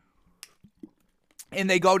 And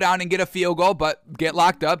they go down and get a field goal, but get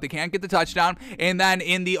locked up. They can't get the touchdown. And then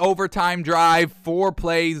in the overtime drive, 4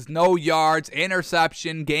 plays, no yards,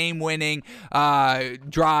 interception, game-winning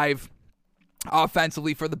drive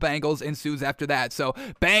offensively for the Bengals ensues after that. So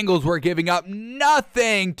Bengals were giving up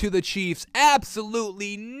nothing to the Chiefs,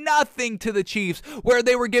 absolutely nothing to the Chiefs, where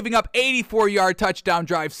they were giving up 84-yard touchdown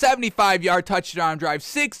drive, 75-yard touchdown drive,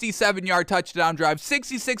 67-yard touchdown drive,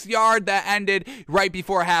 66-yard that ended right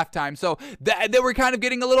before halftime. So they were kind of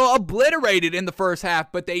getting a little obliterated in the first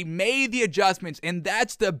half, but they made the adjustments, and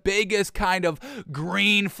that's the biggest kind of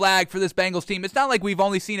green flag for this Bengals team. It's not like we've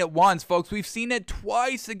only seen it once, folks. We've seen it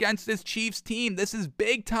twice against this Chiefs team. This is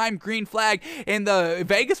big time green flag, and the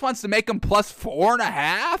Vegas wants to make them plus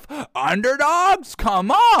 4.5 underdogs.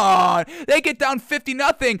 Come on, they get down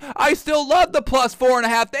 50-0. I still love the plus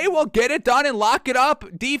 4.5. They will get it done and lock it up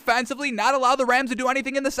defensively, not allow the Rams to do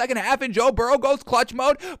anything in the second half, and Joe Burrow goes clutch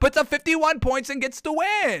mode, puts up 51 points and gets the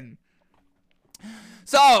win.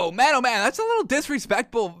 So, man, oh man, that's a little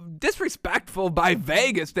disrespectful by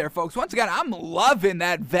Vegas there, folks. Once again, I'm loving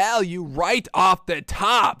that value right off the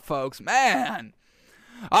top, folks, man.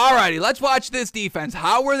 Alrighty, let's watch this defense.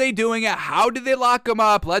 How were they doing it? How did they lock them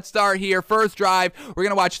up? Let's start here. First drive, we're going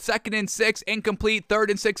to watch 2nd and 6, incomplete. 3rd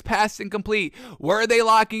and 6, pass incomplete. Were they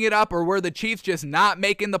locking it up, or were the Chiefs just not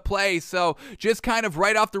making the play? So just kind of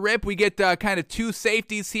right off the rip, we get kind of 2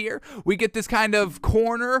 safeties here. We get this kind of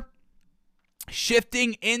corner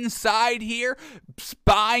shifting inside here,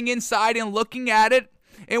 spying inside and looking at it.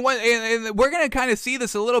 And we're going to kind of see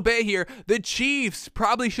this a little bit here. The Chiefs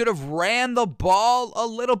probably should have ran the ball a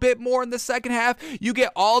little bit more in the second half. You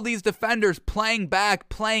get all these defenders playing back,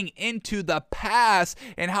 playing into the pass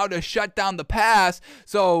and how to shut down the pass.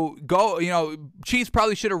 So Chiefs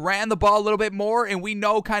probably should have ran the ball a little bit more. And we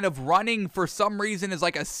know kind of running for some reason is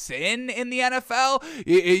like a sin in the NFL.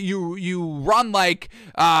 You run like,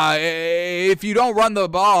 if you don't run the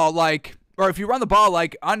ball, like, or if you run the ball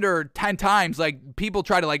like under 10 times, like people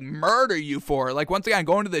try to like murder you for it. Like once again,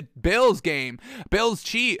 going to the Bills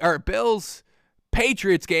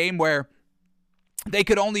Patriots game where they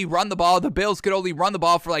could only run the ball. The Bills could only run the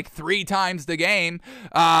ball for like 3 times the game.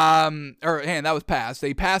 That was passed.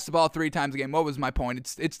 They passed the ball 3 times a game. What was my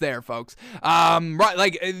point? It's there, folks. Right,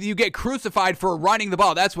 like you get crucified for running the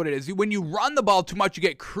ball. That's what it is. When you run the ball too much, you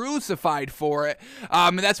get crucified for it.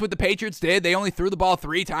 And that's what the Patriots did. They only threw the ball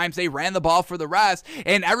 3 times. They ran the ball for the rest.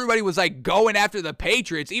 And everybody was like going after the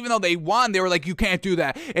Patriots. Even though they won, they were like, you can't do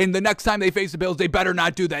that. And the next time they face the Bills, they better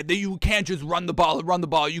not do that. You can't just run the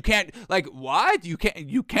ball. You can't, like, what?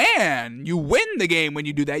 You win the game when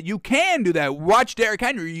you do that. You can do that. Watch Derrick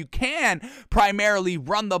Henry. You can primarily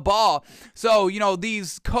run the ball. So,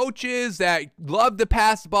 these coaches that love to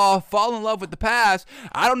pass the ball, fall in love with the pass,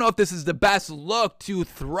 I don't know if this is the best look to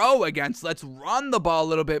throw against. Let's run the ball a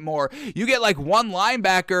little bit more. You get like one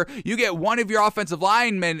linebacker, you get one of your offensive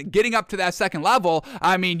linemen getting up to that second level.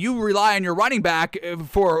 I mean, you rely on your running back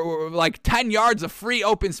for like 10 yards of free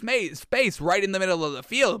open space right in the middle of the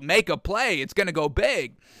field. Make a play. It's going to go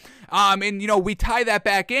big. We tie that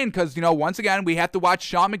back in because, once again, we have to watch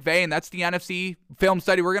Sean McVay, and that's the NFC film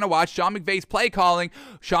study we're going to watch. Sean McVay's play calling,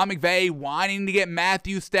 Sean McVay wanting to get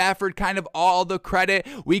Matthew Stafford kind of all the credit.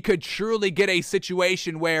 We could truly get a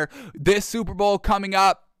situation where this Super Bowl coming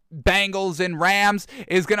up, Bengals and Rams,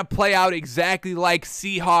 is going to play out exactly like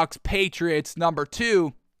Seahawks Patriots number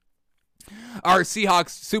 2. Our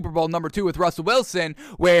Seahawks Super Bowl number 2 with Russell Wilson,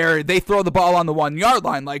 where they throw the ball on the 1 yard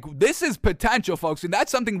line. Like, this is potential, folks, and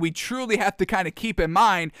that's something we truly have to kind of keep in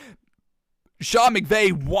mind. Sean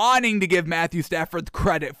McVay wanting to give Matthew Stafford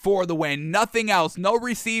credit for the win. Nothing else. No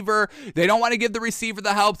receiver. They don't want to give the receiver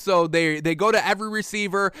the help, so they go to every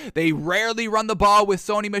receiver. They rarely run the ball with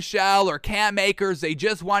Sony Michel or Cam Akers. They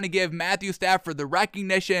just want to give Matthew Stafford the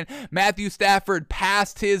recognition. Matthew Stafford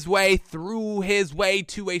passed his way, threw his way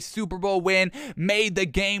to a Super Bowl win, made the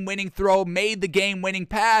game-winning throw, made the game-winning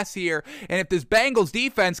pass here. And if this Bengals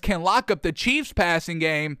defense can lock up the Chiefs passing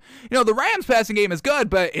game, the Rams passing game is good,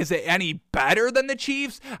 but is it any better than the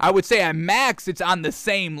Chiefs? I would say at max it's on the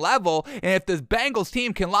same level, and if this Bengals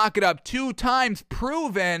team can lock it up 2 times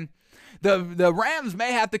proven, the Rams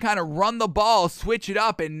may have to kind of run the ball, switch it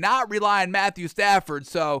up, and not rely on Matthew Stafford.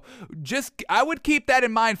 So I would keep that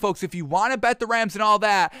in mind, folks. If you want to bet the Rams and all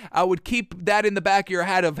that, I would keep that in the back of your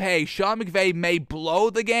head of, hey, Sean McVay may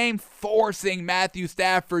blow the game, forcing Matthew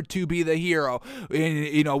Stafford to be the hero.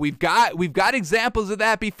 And, we've got examples of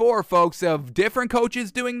that before, folks, of different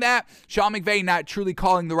coaches doing that. Sean McVay not truly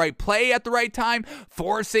calling the right play at the right time,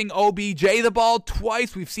 forcing OBJ the ball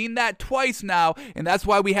twice. We've seen that twice now, and that's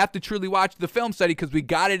why we have to truly watch the film study, because we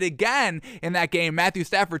got it again in that game. Matthew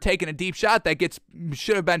Stafford taking a deep shot that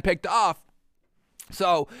should have been picked off.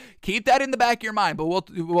 So keep that in the back of your mind, but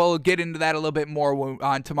we'll get into that a little bit more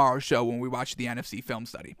on tomorrow's show when we watch the NFC film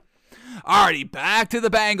study. Alrighty, back to the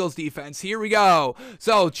Bengals defense. Here we go.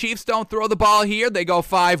 So Chiefs don't throw the ball here. They go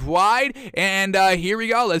 5 wide. And here we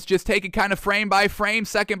go. Let's just take it kind of frame by frame,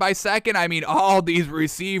 second by second. I mean, all these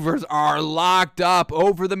receivers are locked up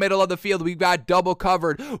over the middle of the field. We've got double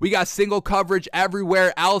covered. We got single coverage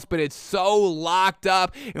everywhere else, but it's so locked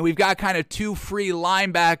up. And we've got kind of 2 free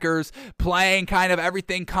linebackers playing kind of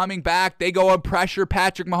everything coming back. They go and pressure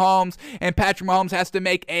Patrick Mahomes, and Patrick Mahomes has to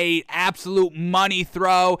make a absolute money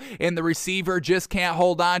throw, and the receiver just can't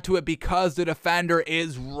hold on to it because the defender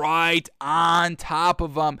is right on top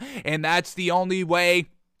of him. And that's the only way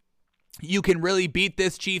you can really beat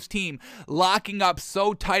this Chiefs team, locking up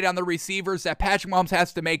so tight on the receivers that Patrick Mahomes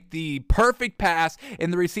has to make the perfect pass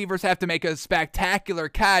and the receivers have to make a spectacular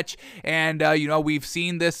catch. And, we've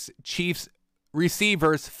seen this Chiefs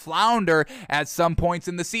receivers flounder at some points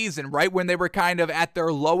in the season, right when they were kind of at their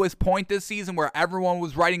lowest point this season where everyone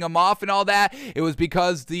was writing them off and all that. It was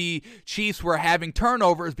because the Chiefs were having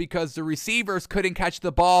turnovers because the receivers couldn't catch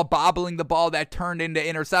the ball, bobbling the ball that turned into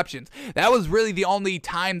interceptions. That was really the only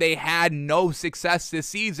time they had no success this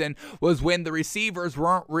season, was when the receivers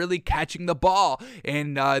weren't really catching the ball,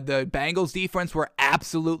 and the Bengals defense were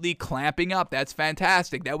absolutely clamping up. That's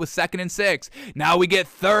fantastic. That was 2nd and 6. Now we get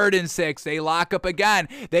 3rd and 6. They lock up again.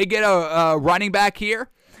 They get a running back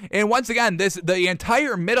here. And once again, the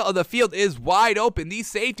entire middle of the field is wide open. These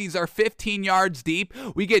safeties are 15 yards deep.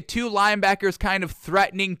 We get 2 linebackers kind of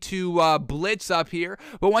threatening to blitz up here.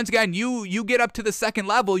 But once again, you get up to the second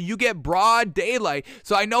level, you get broad daylight.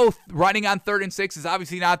 So I know running on 3rd and 6 is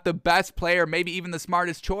obviously not the best player, maybe even the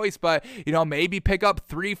smartest choice, but maybe pick up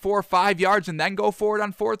 3, 4, 5 yards and then go forward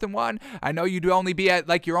on 4th and 1. I know you'd only be at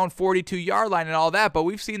like your own 42-yard line and all that, but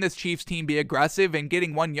we've seen this Chiefs team be aggressive, and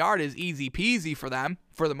getting 1 yard is easy peasy for them,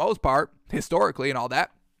 for the most part, historically and all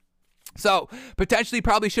that. So potentially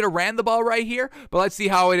probably should have ran the ball right here, but let's see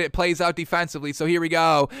how it plays out defensively. So here we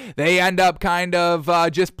go. They end up kind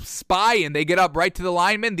of just spying. They get up right to the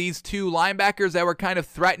linemen. These 2 linebackers that were kind of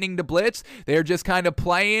threatening to blitz, they're just kind of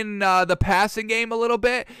playing the passing game a little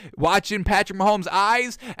bit, watching Patrick Mahomes'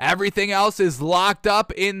 eyes. Everything else is locked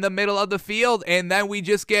up in the middle of the field, and then we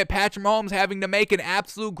just get Patrick Mahomes having to make an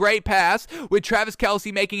absolute great pass, with Travis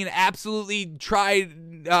Kelce making an absolutely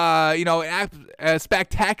a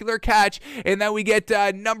spectacular catch. And then we get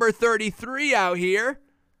number 33 out here.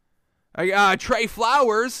 Trey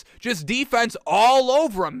Flowers, just defense all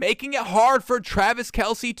over him, making it hard for Travis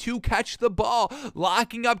Kelce to catch the ball,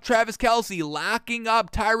 locking up Travis Kelce, locking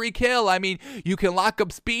up Tyreek Hill. I mean, you can lock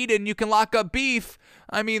up speed and you can lock up beef.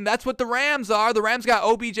 I mean, that's what the Rams are. The Rams got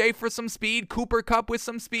OBJ for some speed, Cooper Kupp with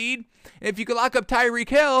some speed. If you could lock up Tyreek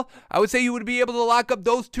Hill, I would say you would be able to lock up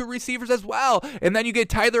those two receivers as well. And then you get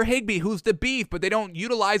Tyler Higbee, who's the beef, but they don't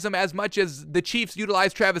utilize him as much as the Chiefs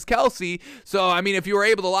utilize Travis Kelce. So, I mean, if you were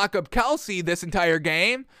able to lock up Kelce this entire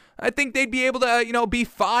game, I think they'd be able to, be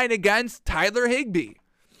fine against Tyler Higbee.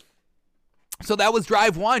 So that was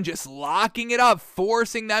drive one, just locking it up,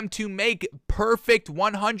 forcing them to make perfect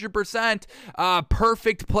 100%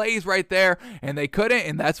 perfect plays right there, and they couldn't,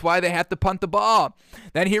 and that's why they have to punt the ball.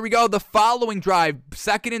 Then here we go, the following drive,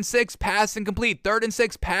 2nd and 6, pass incomplete, 3rd and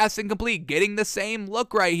 6, pass incomplete, getting the same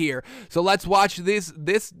look right here. So let's watch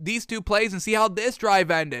these two plays and see how this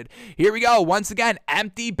drive ended. Here we go, once again,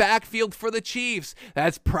 empty backfield for the Chiefs.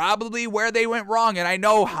 That's probably where they went wrong, and I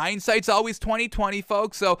know hindsight's always 20/20,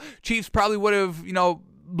 folks, so Chiefs probably would have,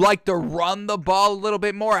 like to run the ball a little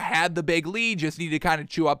bit more, had the big lead, just need to kind of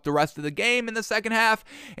chew up the rest of the game in the second half,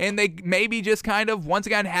 and they maybe just kind of, once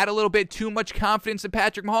again, had a little bit too much confidence in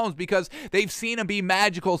Patrick Mahomes because they've seen him be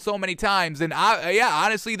magical so many times, and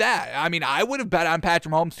honestly I would have bet on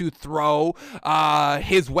Patrick Mahomes to throw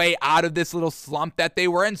his way out of this little slump that they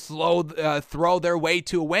were in, throw their way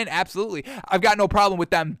to a win, absolutely. I've got no problem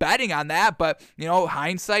with them betting on that, but,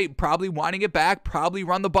 hindsight, probably wanting it back, probably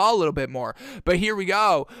run the ball a little bit more. But here we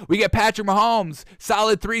go. We get Patrick Mahomes,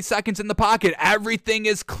 solid 3 seconds in the pocket. Everything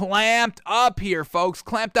is clamped up here, folks.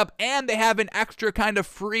 Clamped up, and they have an extra kind of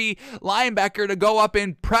free linebacker to go up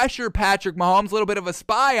and pressure Patrick Mahomes, a little bit of a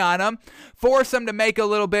spy on him, force him to make a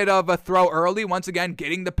little bit of a throw early. Once again,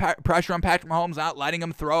 getting the pressure on Patrick Mahomes, not letting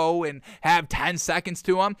him throw and have 10 seconds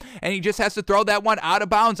to him, and he just has to throw that one out of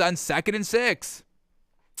bounds on 2nd and 6.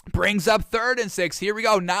 Brings up 3rd and 6. Here we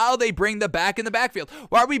go. Now they bring the back in the backfield.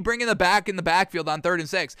 Why are we bringing the back in the backfield on 3rd and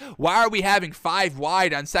 6? Why are we having 5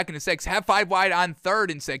 wide on 2nd and 6? Have 5 wide on 3rd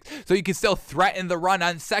and 6 so you can still threaten the run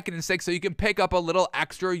on 2nd and 6 so you can pick up a little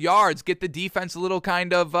extra yards, get the defense a little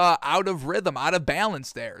kind of out of rhythm, out of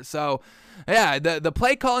balance there. So, yeah, the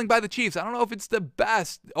play calling by the Chiefs, I don't know if it's the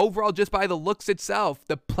best overall just by the looks itself,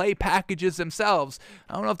 the play packages themselves.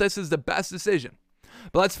 I don't know if this is the best decision.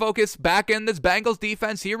 But let's focus back in this Bengals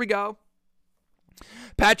defense. Here we go.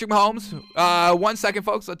 Patrick Mahomes. 1 second,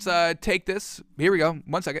 folks. Let's take this. Here we go.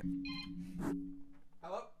 1 second.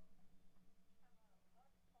 Hello?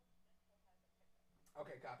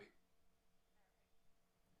 Okay, copy.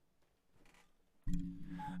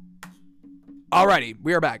 Alrighty,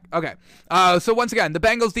 we are back. Okay. So once again, the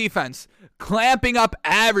Bengals defense clamping up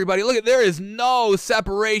everybody. Look, there is no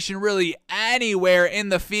separation really anywhere in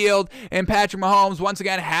the field, and Patrick Mahomes once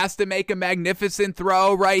again has to make a magnificent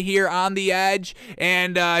throw right here on the edge,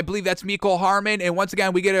 and I believe that's Mecole Hardman, and once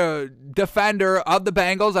again we get a defender of the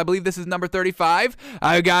Bengals. I believe this is number 35.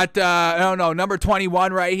 I got number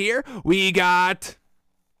 21 right here. We got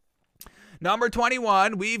number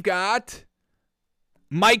 21. We've got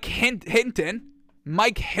Mike Hilton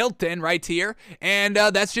right here, and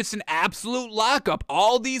that's just an absolute lockup.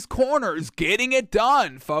 All these corners getting it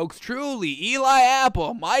done, folks. Truly, Eli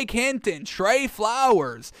Apple, Mike Hinton, Trey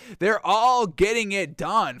Flowers, they're all getting it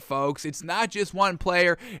done, folks. It's not just one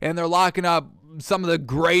player, and they're locking up some of the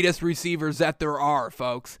greatest receivers that there are,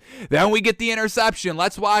 folks. Then we get the interception.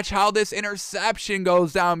 Let's watch how this interception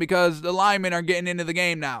goes down because the linemen are getting into the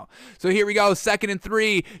game now. So here we go, 2nd and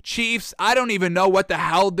 3. Chiefs, I don't even know what the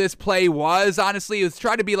hell this play was, honestly. It was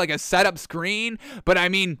trying to be like a setup screen, but I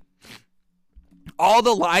mean, all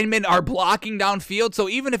the linemen are blocking downfield, so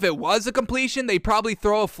even if it was a completion, they probably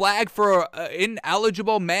throw a flag for an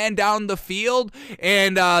ineligible man down the field,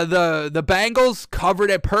 and the Bengals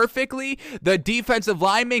covered it perfectly. The defensive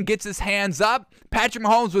lineman gets his hands up. Patrick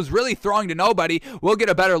Mahomes was really throwing to nobody. We'll get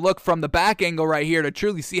a better look from the back angle right here to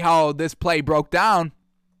truly see how this play broke down.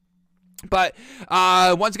 But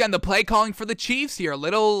once again, the play calling for the Chiefs here, a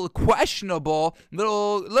little questionable,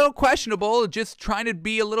 just trying to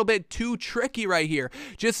be a little bit too tricky right here.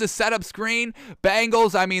 Just a setup screen.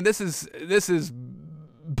 Bengals, I mean, this is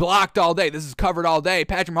blocked all day. This is covered all day.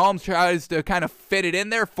 Patrick Mahomes tries to kind of fit it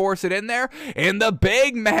in there, force it in there, and the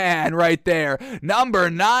big man right there, number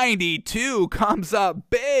 92, comes up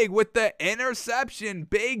big with the interception.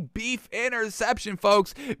 Big beef interception,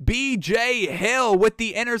 folks. B.J. Hill with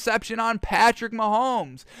the interception on Patrick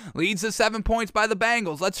Mahomes. Leads to 7 points by the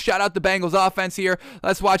Bengals. Let's shout out the Bengals offense here.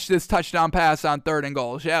 Let's watch this touchdown pass on 3rd and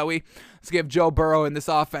goal, shall we? Let's give Joe Burrow and this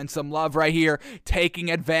offense some love right here.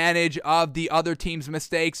 Taking advantage of the other team's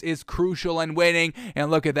mistakes is crucial in winning.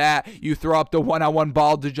 And look at that. You throw up the one-on-one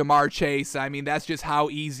ball to Ja'Marr Chase. I mean, that's just how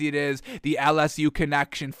easy it is. The LSU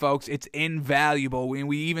connection, folks, it's invaluable.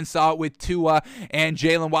 We even saw it with Tua and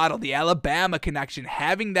Jalen Waddle. The Alabama connection,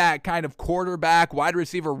 having that kind of quarterback, wide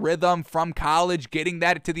receiver rhythm from college, getting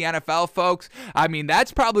that to the NFL, folks. I mean,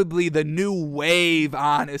 that's probably the new wave,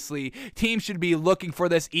 honestly. Teams should be looking for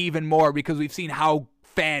this even more because we've seen how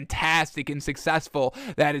fantastic and successful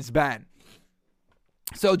that has been.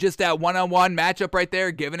 So just that one-on-one matchup right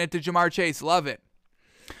there, giving it to Ja'Marr Chase. Love it.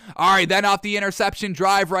 All right, then off the interception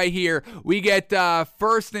drive right here, we get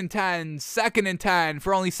 1st and 10, 2nd and 10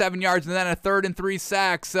 for only 7 yards, and then a 3rd and 3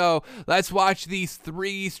 sack. So let's watch these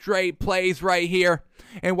 3 straight plays right here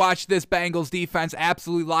and watch this Bengals defense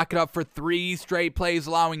absolutely lock it up for 3 straight plays,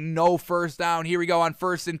 allowing no first down. Here we go on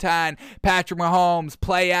 1st and 10. Patrick Mahomes,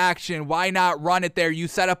 play action. Why not run it there? You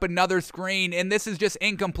set up another screen, and this is just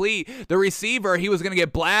incomplete. The receiver, he was going to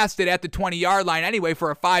get blasted at the 20-yard line anyway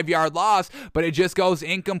for a 5-yard loss, but it just goes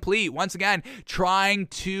incomplete. Once again, trying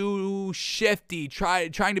too shifty,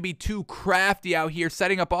 trying to be too crafty out here,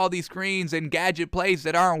 setting up all these screens and gadget plays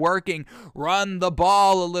that aren't working. Run the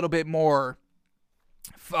ball a little bit more.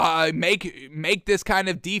 Make this kind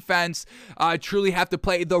of defense truly have to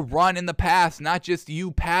play the run in the pass, not just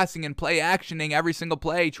you passing and play actioning every single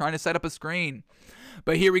play, trying to set up a screen.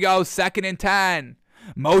 But here we go, 2nd and 10.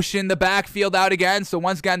 Motion the backfield out again. So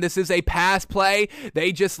once again, this is a pass play.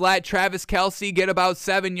 They just let Travis Kelce get about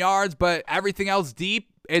 7 yards, but everything else deep,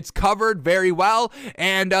 it's covered very well,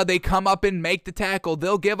 and they come up and make the tackle.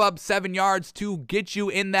 They'll give up 7 yards to get you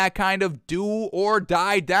in that kind of do or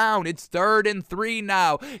die down. It's 3rd and 3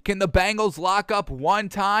 now. Can the Bengals lock up one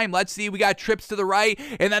time? Let's see. We got trips to the right,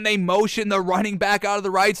 and then they motion the running back out of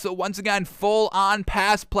the right. So once again, full on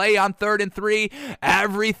pass play on 3rd and 3.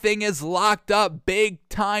 Everything is locked up. Big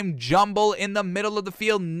time jumble in the middle of the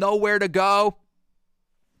field. Nowhere to go.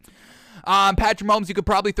 Patrick Mahomes, you could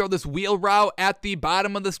probably throw this wheel route at the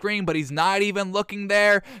bottom of the screen, but he's not even looking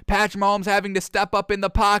there. Patrick Mahomes having to step up in the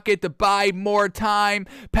pocket to buy more time.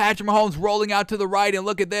 Patrick Mahomes rolling out to the right, and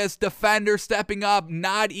look at this. Defender stepping up,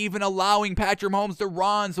 not even allowing Patrick Mahomes to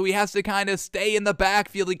run, so he has to kind of stay in the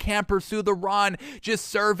backfield. He can't pursue the run, just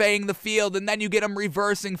surveying the field, and then you get him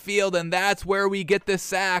reversing field, and that's where we get the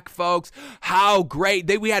sack, folks. How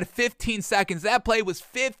great. We had 15 seconds. That play was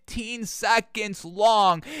 15 seconds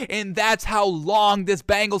long, and that's how long this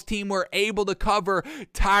Bengals team were able to cover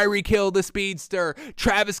Tyreek Hill, the speedster,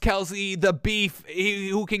 Travis Kelce, the beef,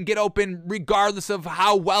 who can get open regardless of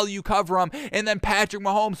how well you cover him, and then Patrick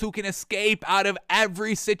Mahomes, who can escape out of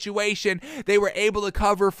every situation. They were able to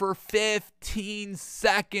cover for 15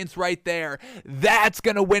 seconds right there. That's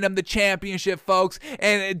going to win them the championship, folks.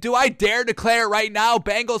 And do I dare declare right now,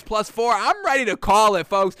 Bengals +4? I'm ready to call it,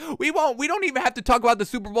 folks. We don't even have to talk about the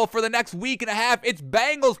Super Bowl for the next week and a half. It's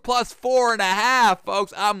Bengals +4.5,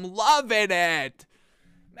 folks. I'm loving it.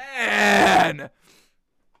 Man.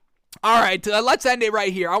 All right, let's end it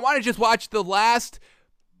right here. I want to just watch the last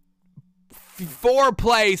 4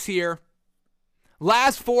 plays here.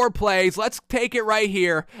 Last 4 plays. Let's take it right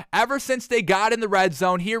here. Ever since they got in the red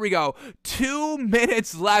zone, here we go. 2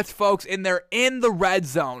 minutes left, folks, and they're in the red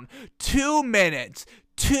zone. 2 minutes.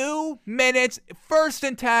 2 minutes, 1st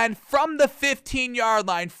and 10 from the 15-yard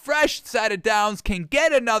line. Fresh set of downs, can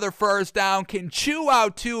get another first down, can chew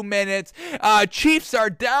out 2 minutes. Chiefs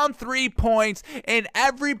are down 3 points, and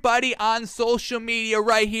everybody on social media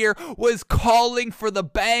right here was calling for the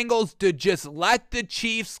Bengals to just let the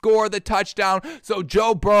Chiefs score the touchdown so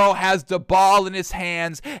Joe Burrow has the ball in his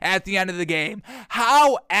hands at the end of the game.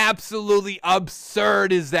 How absolutely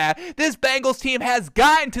absurd is that? This Bengals team has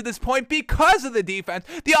gotten to this point because of the defense.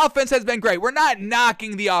 The offense has been great. We're not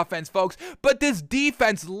knocking the offense, folks, but this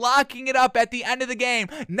defense locking it up at the end of the game,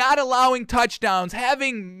 not allowing touchdowns,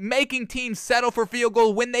 making teams settle for field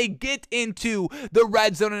goal when they get into the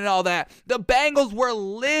red zone and all that. The Bengals were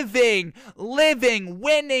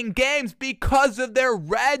winning games because of their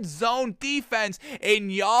red zone defense.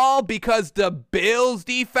 And y'all, because the Bills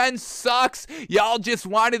defense sucks, y'all just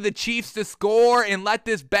wanted the Chiefs to score and let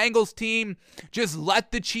this Bengals team just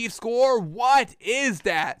let the Chiefs score. What is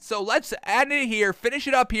that? So let's end it here, finish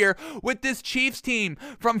it up here with this Chiefs team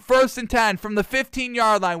from 1st and 10 from the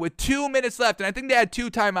 15-yard line with 2 minutes left, and I think they had 2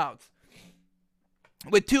 timeouts.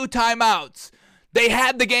 With 2 timeouts, They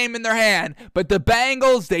had the game in their hand, but the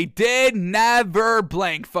Bengals, they did never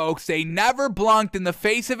blink, folks. They never blunked in the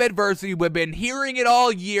face of adversity. We've been hearing it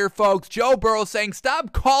all year, folks. Joe Burrow saying,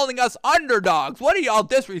 stop calling us underdogs. What are y'all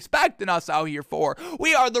disrespecting us out here for?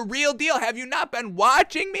 We are the real deal. Have you not been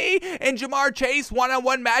watching me in Ja'Marr Chase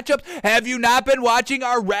one-on-one matchups? Have you not been watching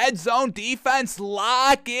our red zone defense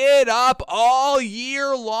lock it up all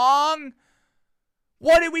year long?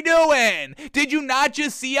 What are we doing? Did you not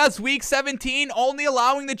just see us week 17 only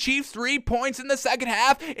allowing the Chiefs 3 points in the second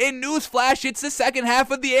half? In newsflash, it's the second half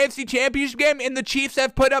of the AFC Championship game and the Chiefs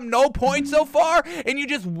have put up no points so far, and you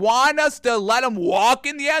just want us to let them walk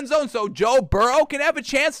in the end zone so Joe Burrow can have a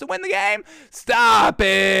chance to win the game? Stop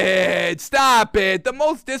it. Stop it. The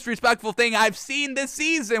most disrespectful thing I've seen this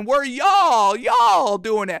season were y'all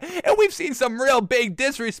doing it. And we've seen some real big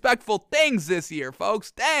disrespectful things this year, folks.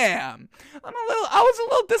 Damn. I was a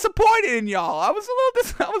little disappointed in y'all. I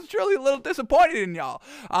was truly a little disappointed in y'all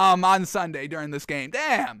on Sunday during this game.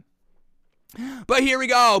 Damn. But here we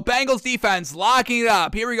go. Bengals defense locking it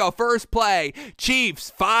up. Here we go. First play. Chiefs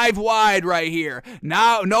 5 wide right here.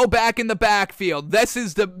 Now no back in the backfield. This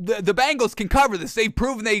is the Bengals can cover this. They've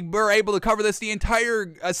proven they were able to cover this the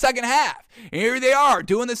entire second half. And here they are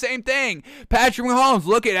doing the same thing. Patrick Mahomes,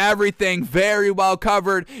 look at everything. Very well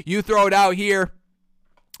covered. You throw it out here.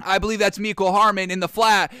 I believe that's Mecole Hardman in the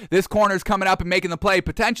flat. This corner's coming up and making the play.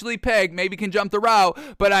 Potentially pick. Maybe can jump the route.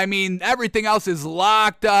 But, I mean, everything else is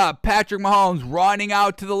locked up. Patrick Mahomes running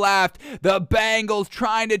out to the left. The Bengals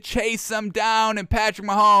trying to chase them down. And Patrick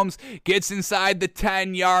Mahomes gets inside the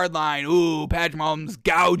 10-yard line. Ooh, Patrick Mahomes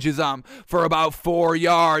gouges them for about 4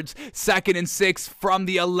 yards. 2nd and 6 from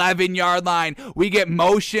the 11-yard line. We get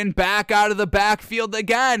motion back out of the backfield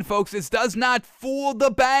again, folks. This does not fool the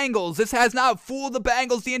Bengals. This has not fooled the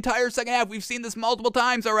Bengals the entire second half. We've seen this multiple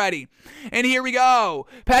times already. And here we go.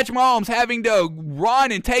 Patrick Mahomes having to run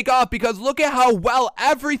and take off because look at how well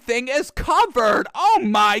everything is covered. Oh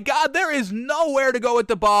my God, there is nowhere to go with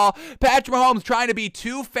the ball. Patrick Mahomes trying to be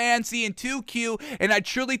too fancy and too cute, and I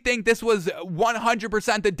truly think this was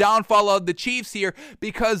 100% the downfall of the Chiefs here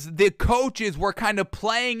because the coaches were kind of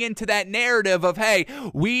playing into that narrative of, hey,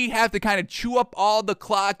 we have to kind of chew up all the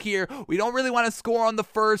clock here. We don't really want to score on the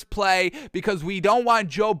first play because we don't want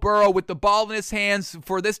Joe Burrow with the ball in his hands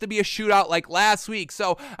for this to be a shootout like last week.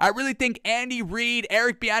 So I really think Andy Reid,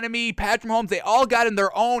 Eric Bieniemy, Patrick Mahomes, they all got in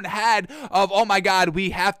their own head of, oh my God,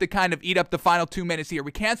 we have to kind of eat up the final 2 minutes here.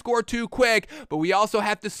 We can't score too quick, but we also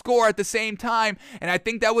have to score at the same time. And I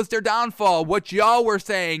think that was their downfall. What y'all were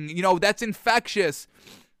saying, that's infectious.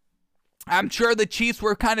 I'm sure the Chiefs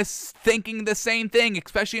were kind of thinking the same thing,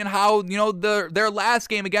 especially in how, their last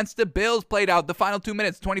game against the Bills played out. The final 2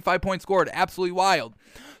 minutes, 25 points scored. Absolutely wild.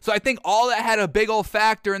 So I think all that had a big old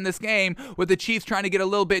factor in this game with the Chiefs trying to get a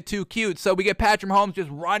little bit too cute. So we get Patrick Mahomes just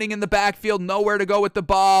running in the backfield, nowhere to go with the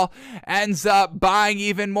ball, ends up buying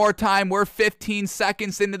even more time. We're 15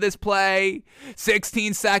 seconds into this play,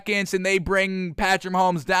 16 seconds, and they bring Patrick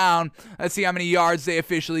Mahomes down. Let's see how many yards they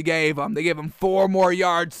officially gave him. They gave him 4 more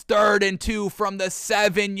yards, 3rd and 2 from the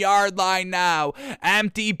 7-yard line now.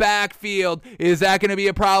 Empty backfield. Is that going to be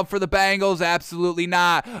a problem for the Bengals? Absolutely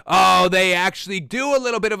not. Oh, they actually do a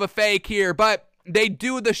little bit of a fake here, but they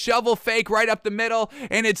do the shovel fake right up the middle,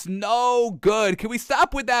 and it's no good. Can we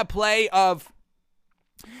stop with that play of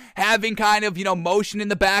having kind of, motion in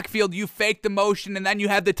the backfield? You fake the motion, and then you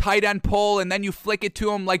have the tight end pull, and then you flick it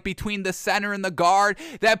to him like between the center and the guard.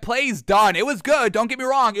 That play's done. It was good. Don't get me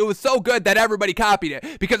wrong. It was so good that everybody copied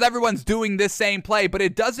it because everyone's doing this same play, but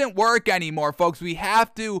it doesn't work anymore, folks. We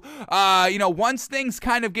have to, once things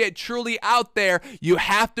kind of get truly out there, you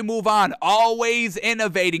have to move on. Always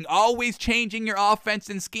innovating, always changing your offense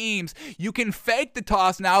and schemes. You can fake the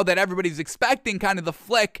toss now that everybody's expecting, kind of the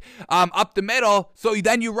flick up the middle, so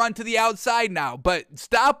then you run to the outside now, but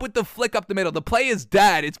stop with the flick up the middle. The play is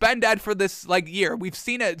dead. It's been dead for this year. We've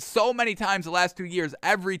seen it so many times the last 2 years,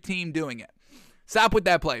 every team doing it. Stop with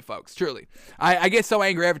that play, folks. Truly. I get so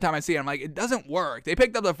angry every time I see it. I'm like, it doesn't work. They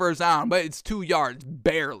picked up the first down, but it's 2 yards,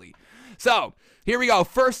 barely. So here we go.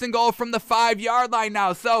 1st and goal from the 5-yard line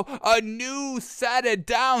now. So a new set of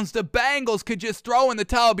downs. The Bengals could just throw in the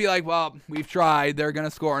towel, be like, well, we've tried. They're going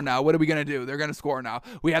to score now. What are we going to do? They're going to score now.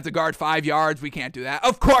 We have to guard 5 yards. We can't do that.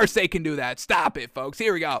 Of course they can do that. Stop it, folks.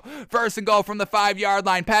 Here we go. 1st and goal from the 5-yard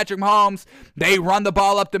line. Patrick Mahomes, they run the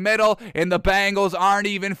ball up the middle, and the Bengals aren't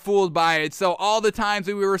even fooled by it. So all the times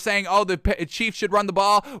that we were saying, oh, the Chiefs should run the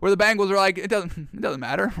ball, where the Bengals were like, it doesn't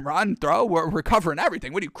matter. Run, throw. We're covering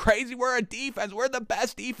everything. What are you, crazy? We're a defense. We're the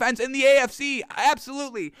best defense in the AFC.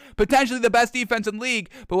 Absolutely. Potentially the best defense in the league,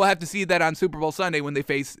 but we'll have to see that on Super Bowl Sunday when they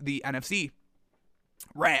face the NFC.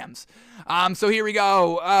 Rams. So here we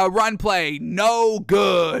go. Run play. No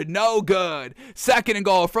good. No good. 2nd and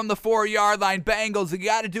goal from the 4-yard line. Bengals. You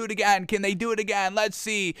got to do it again. Can they do it again? Let's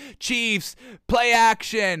see. Chiefs. Play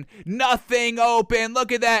action. Nothing open.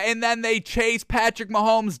 Look at that. And then they chase Patrick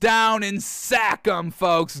Mahomes down and sack him,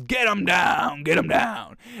 folks. Get him down. Get him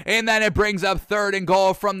down. And then it brings up 3rd and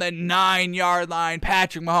goal from the 9-yard line.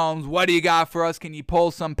 Patrick Mahomes, what do you got for us? Can you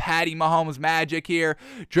pull some Patty Mahomes magic here?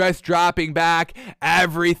 Just dropping back.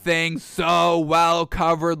 Everything so well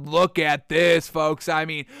covered. Look at this, folks. I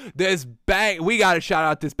mean, we got to shout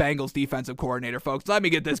out this Bengals defensive coordinator, folks. Let me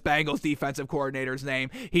get this Bengals defensive coordinator's name.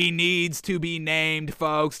 He needs to be named,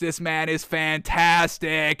 folks. This man is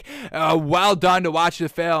fantastic. Well done to watch the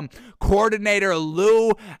film. Coordinator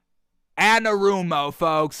Lou Anarumo,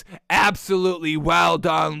 folks. Absolutely well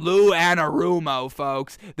done. Lou Anarumo,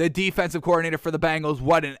 folks. The defensive coordinator for the Bengals.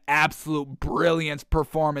 What an absolute brilliance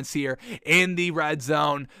performance here in the red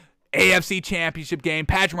zone. AFC Championship game.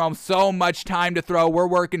 Patrick Mahomes, so much time to throw. We're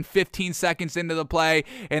working 15 seconds into the play,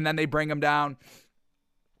 and then they bring him down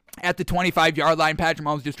at the 25-yard line. Patrick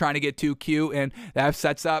Mahomes just trying to get too cute, and that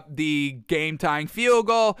sets up the game-tying field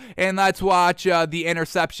goal. And let's watch the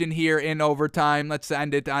interception here in overtime. Let's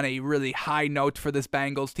end it on a really high note for this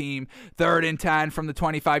Bengals team. 3rd and 10 from the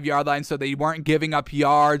 25-yard line, so they weren't giving up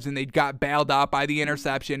yards, and they got bailed out by the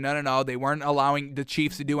interception. No. They weren't allowing the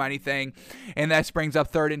Chiefs to do anything. And that brings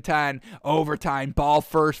up 3rd and 10. Overtime, ball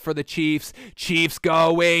first for the Chiefs. Chiefs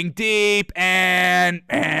going deep, and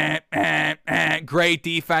great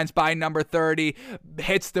defense by number 30,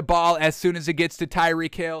 hits the ball as soon as it gets to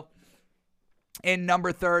Tyreek Hill. In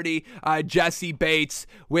number 30, Jesse Bates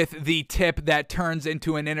with the tip that turns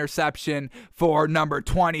into an interception for number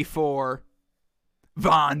 24,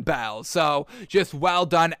 Von Bell. So just well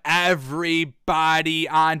done, everybody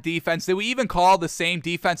on defense. Did we even call the same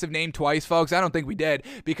defensive name twice, folks? I don't think we did,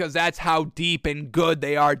 because that's how deep and good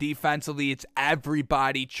they are defensively. It's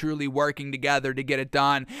everybody truly working together to get it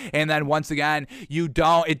done. And then once again,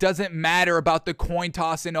 it doesn't matter about the coin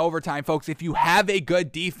toss in overtime, folks. If you have a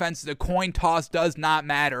good defense, the coin toss does not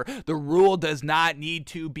matter. The rule does not need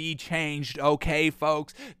to be changed, okay,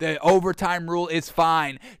 folks? The overtime rule is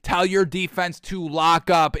fine. Tell your defense to lock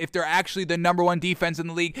up. If they're actually the number 1 defense in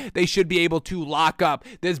the league, they should be able to lock up.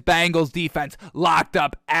 This Bengals defense locked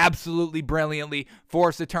up absolutely brilliantly,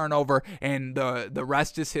 forced a turnover, and the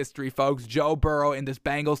rest is history, folks. Joe Burrow and this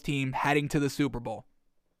Bengals team heading to the Super Bowl.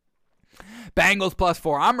 Bengals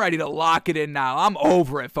 +4. I'm ready to lock it in now. I'm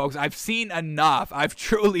over it, folks. I've seen enough. I've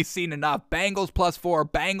truly seen enough. Bengals +4.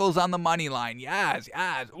 Bengals on the money line. Yes.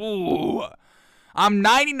 Ooh. I'm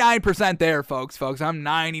 99% there, folks. I'm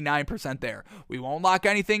 99% there. We won't lock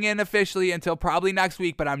anything in officially until probably next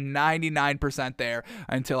week, but I'm 99% there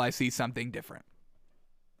until I see something different.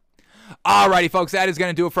 Alrighty, folks, that is going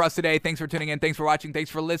to do it for us today. Thanks for tuning in. Thanks for watching. Thanks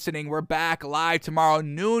for listening. We're back live tomorrow,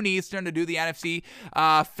 noon Eastern, to do the NFC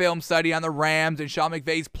film study on the Rams and Sean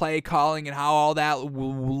McVay's play calling and how all that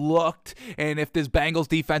looked, and if this Bengals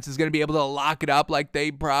defense is going to be able to lock it up like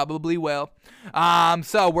they probably will.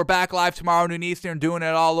 So we're back live tomorrow, noon Eastern, doing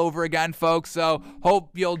it all over again, folks. So hope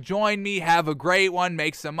you'll join me. Have a great one.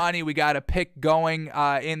 Make some money. We got a pick going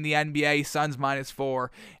in the NBA, Suns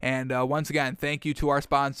 -4. And once again, thank you to our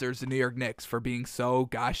sponsors, the New York Knicks, for being so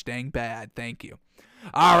gosh dang bad. Thank you.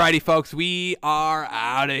 Alrighty, folks, we are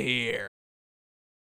out of here.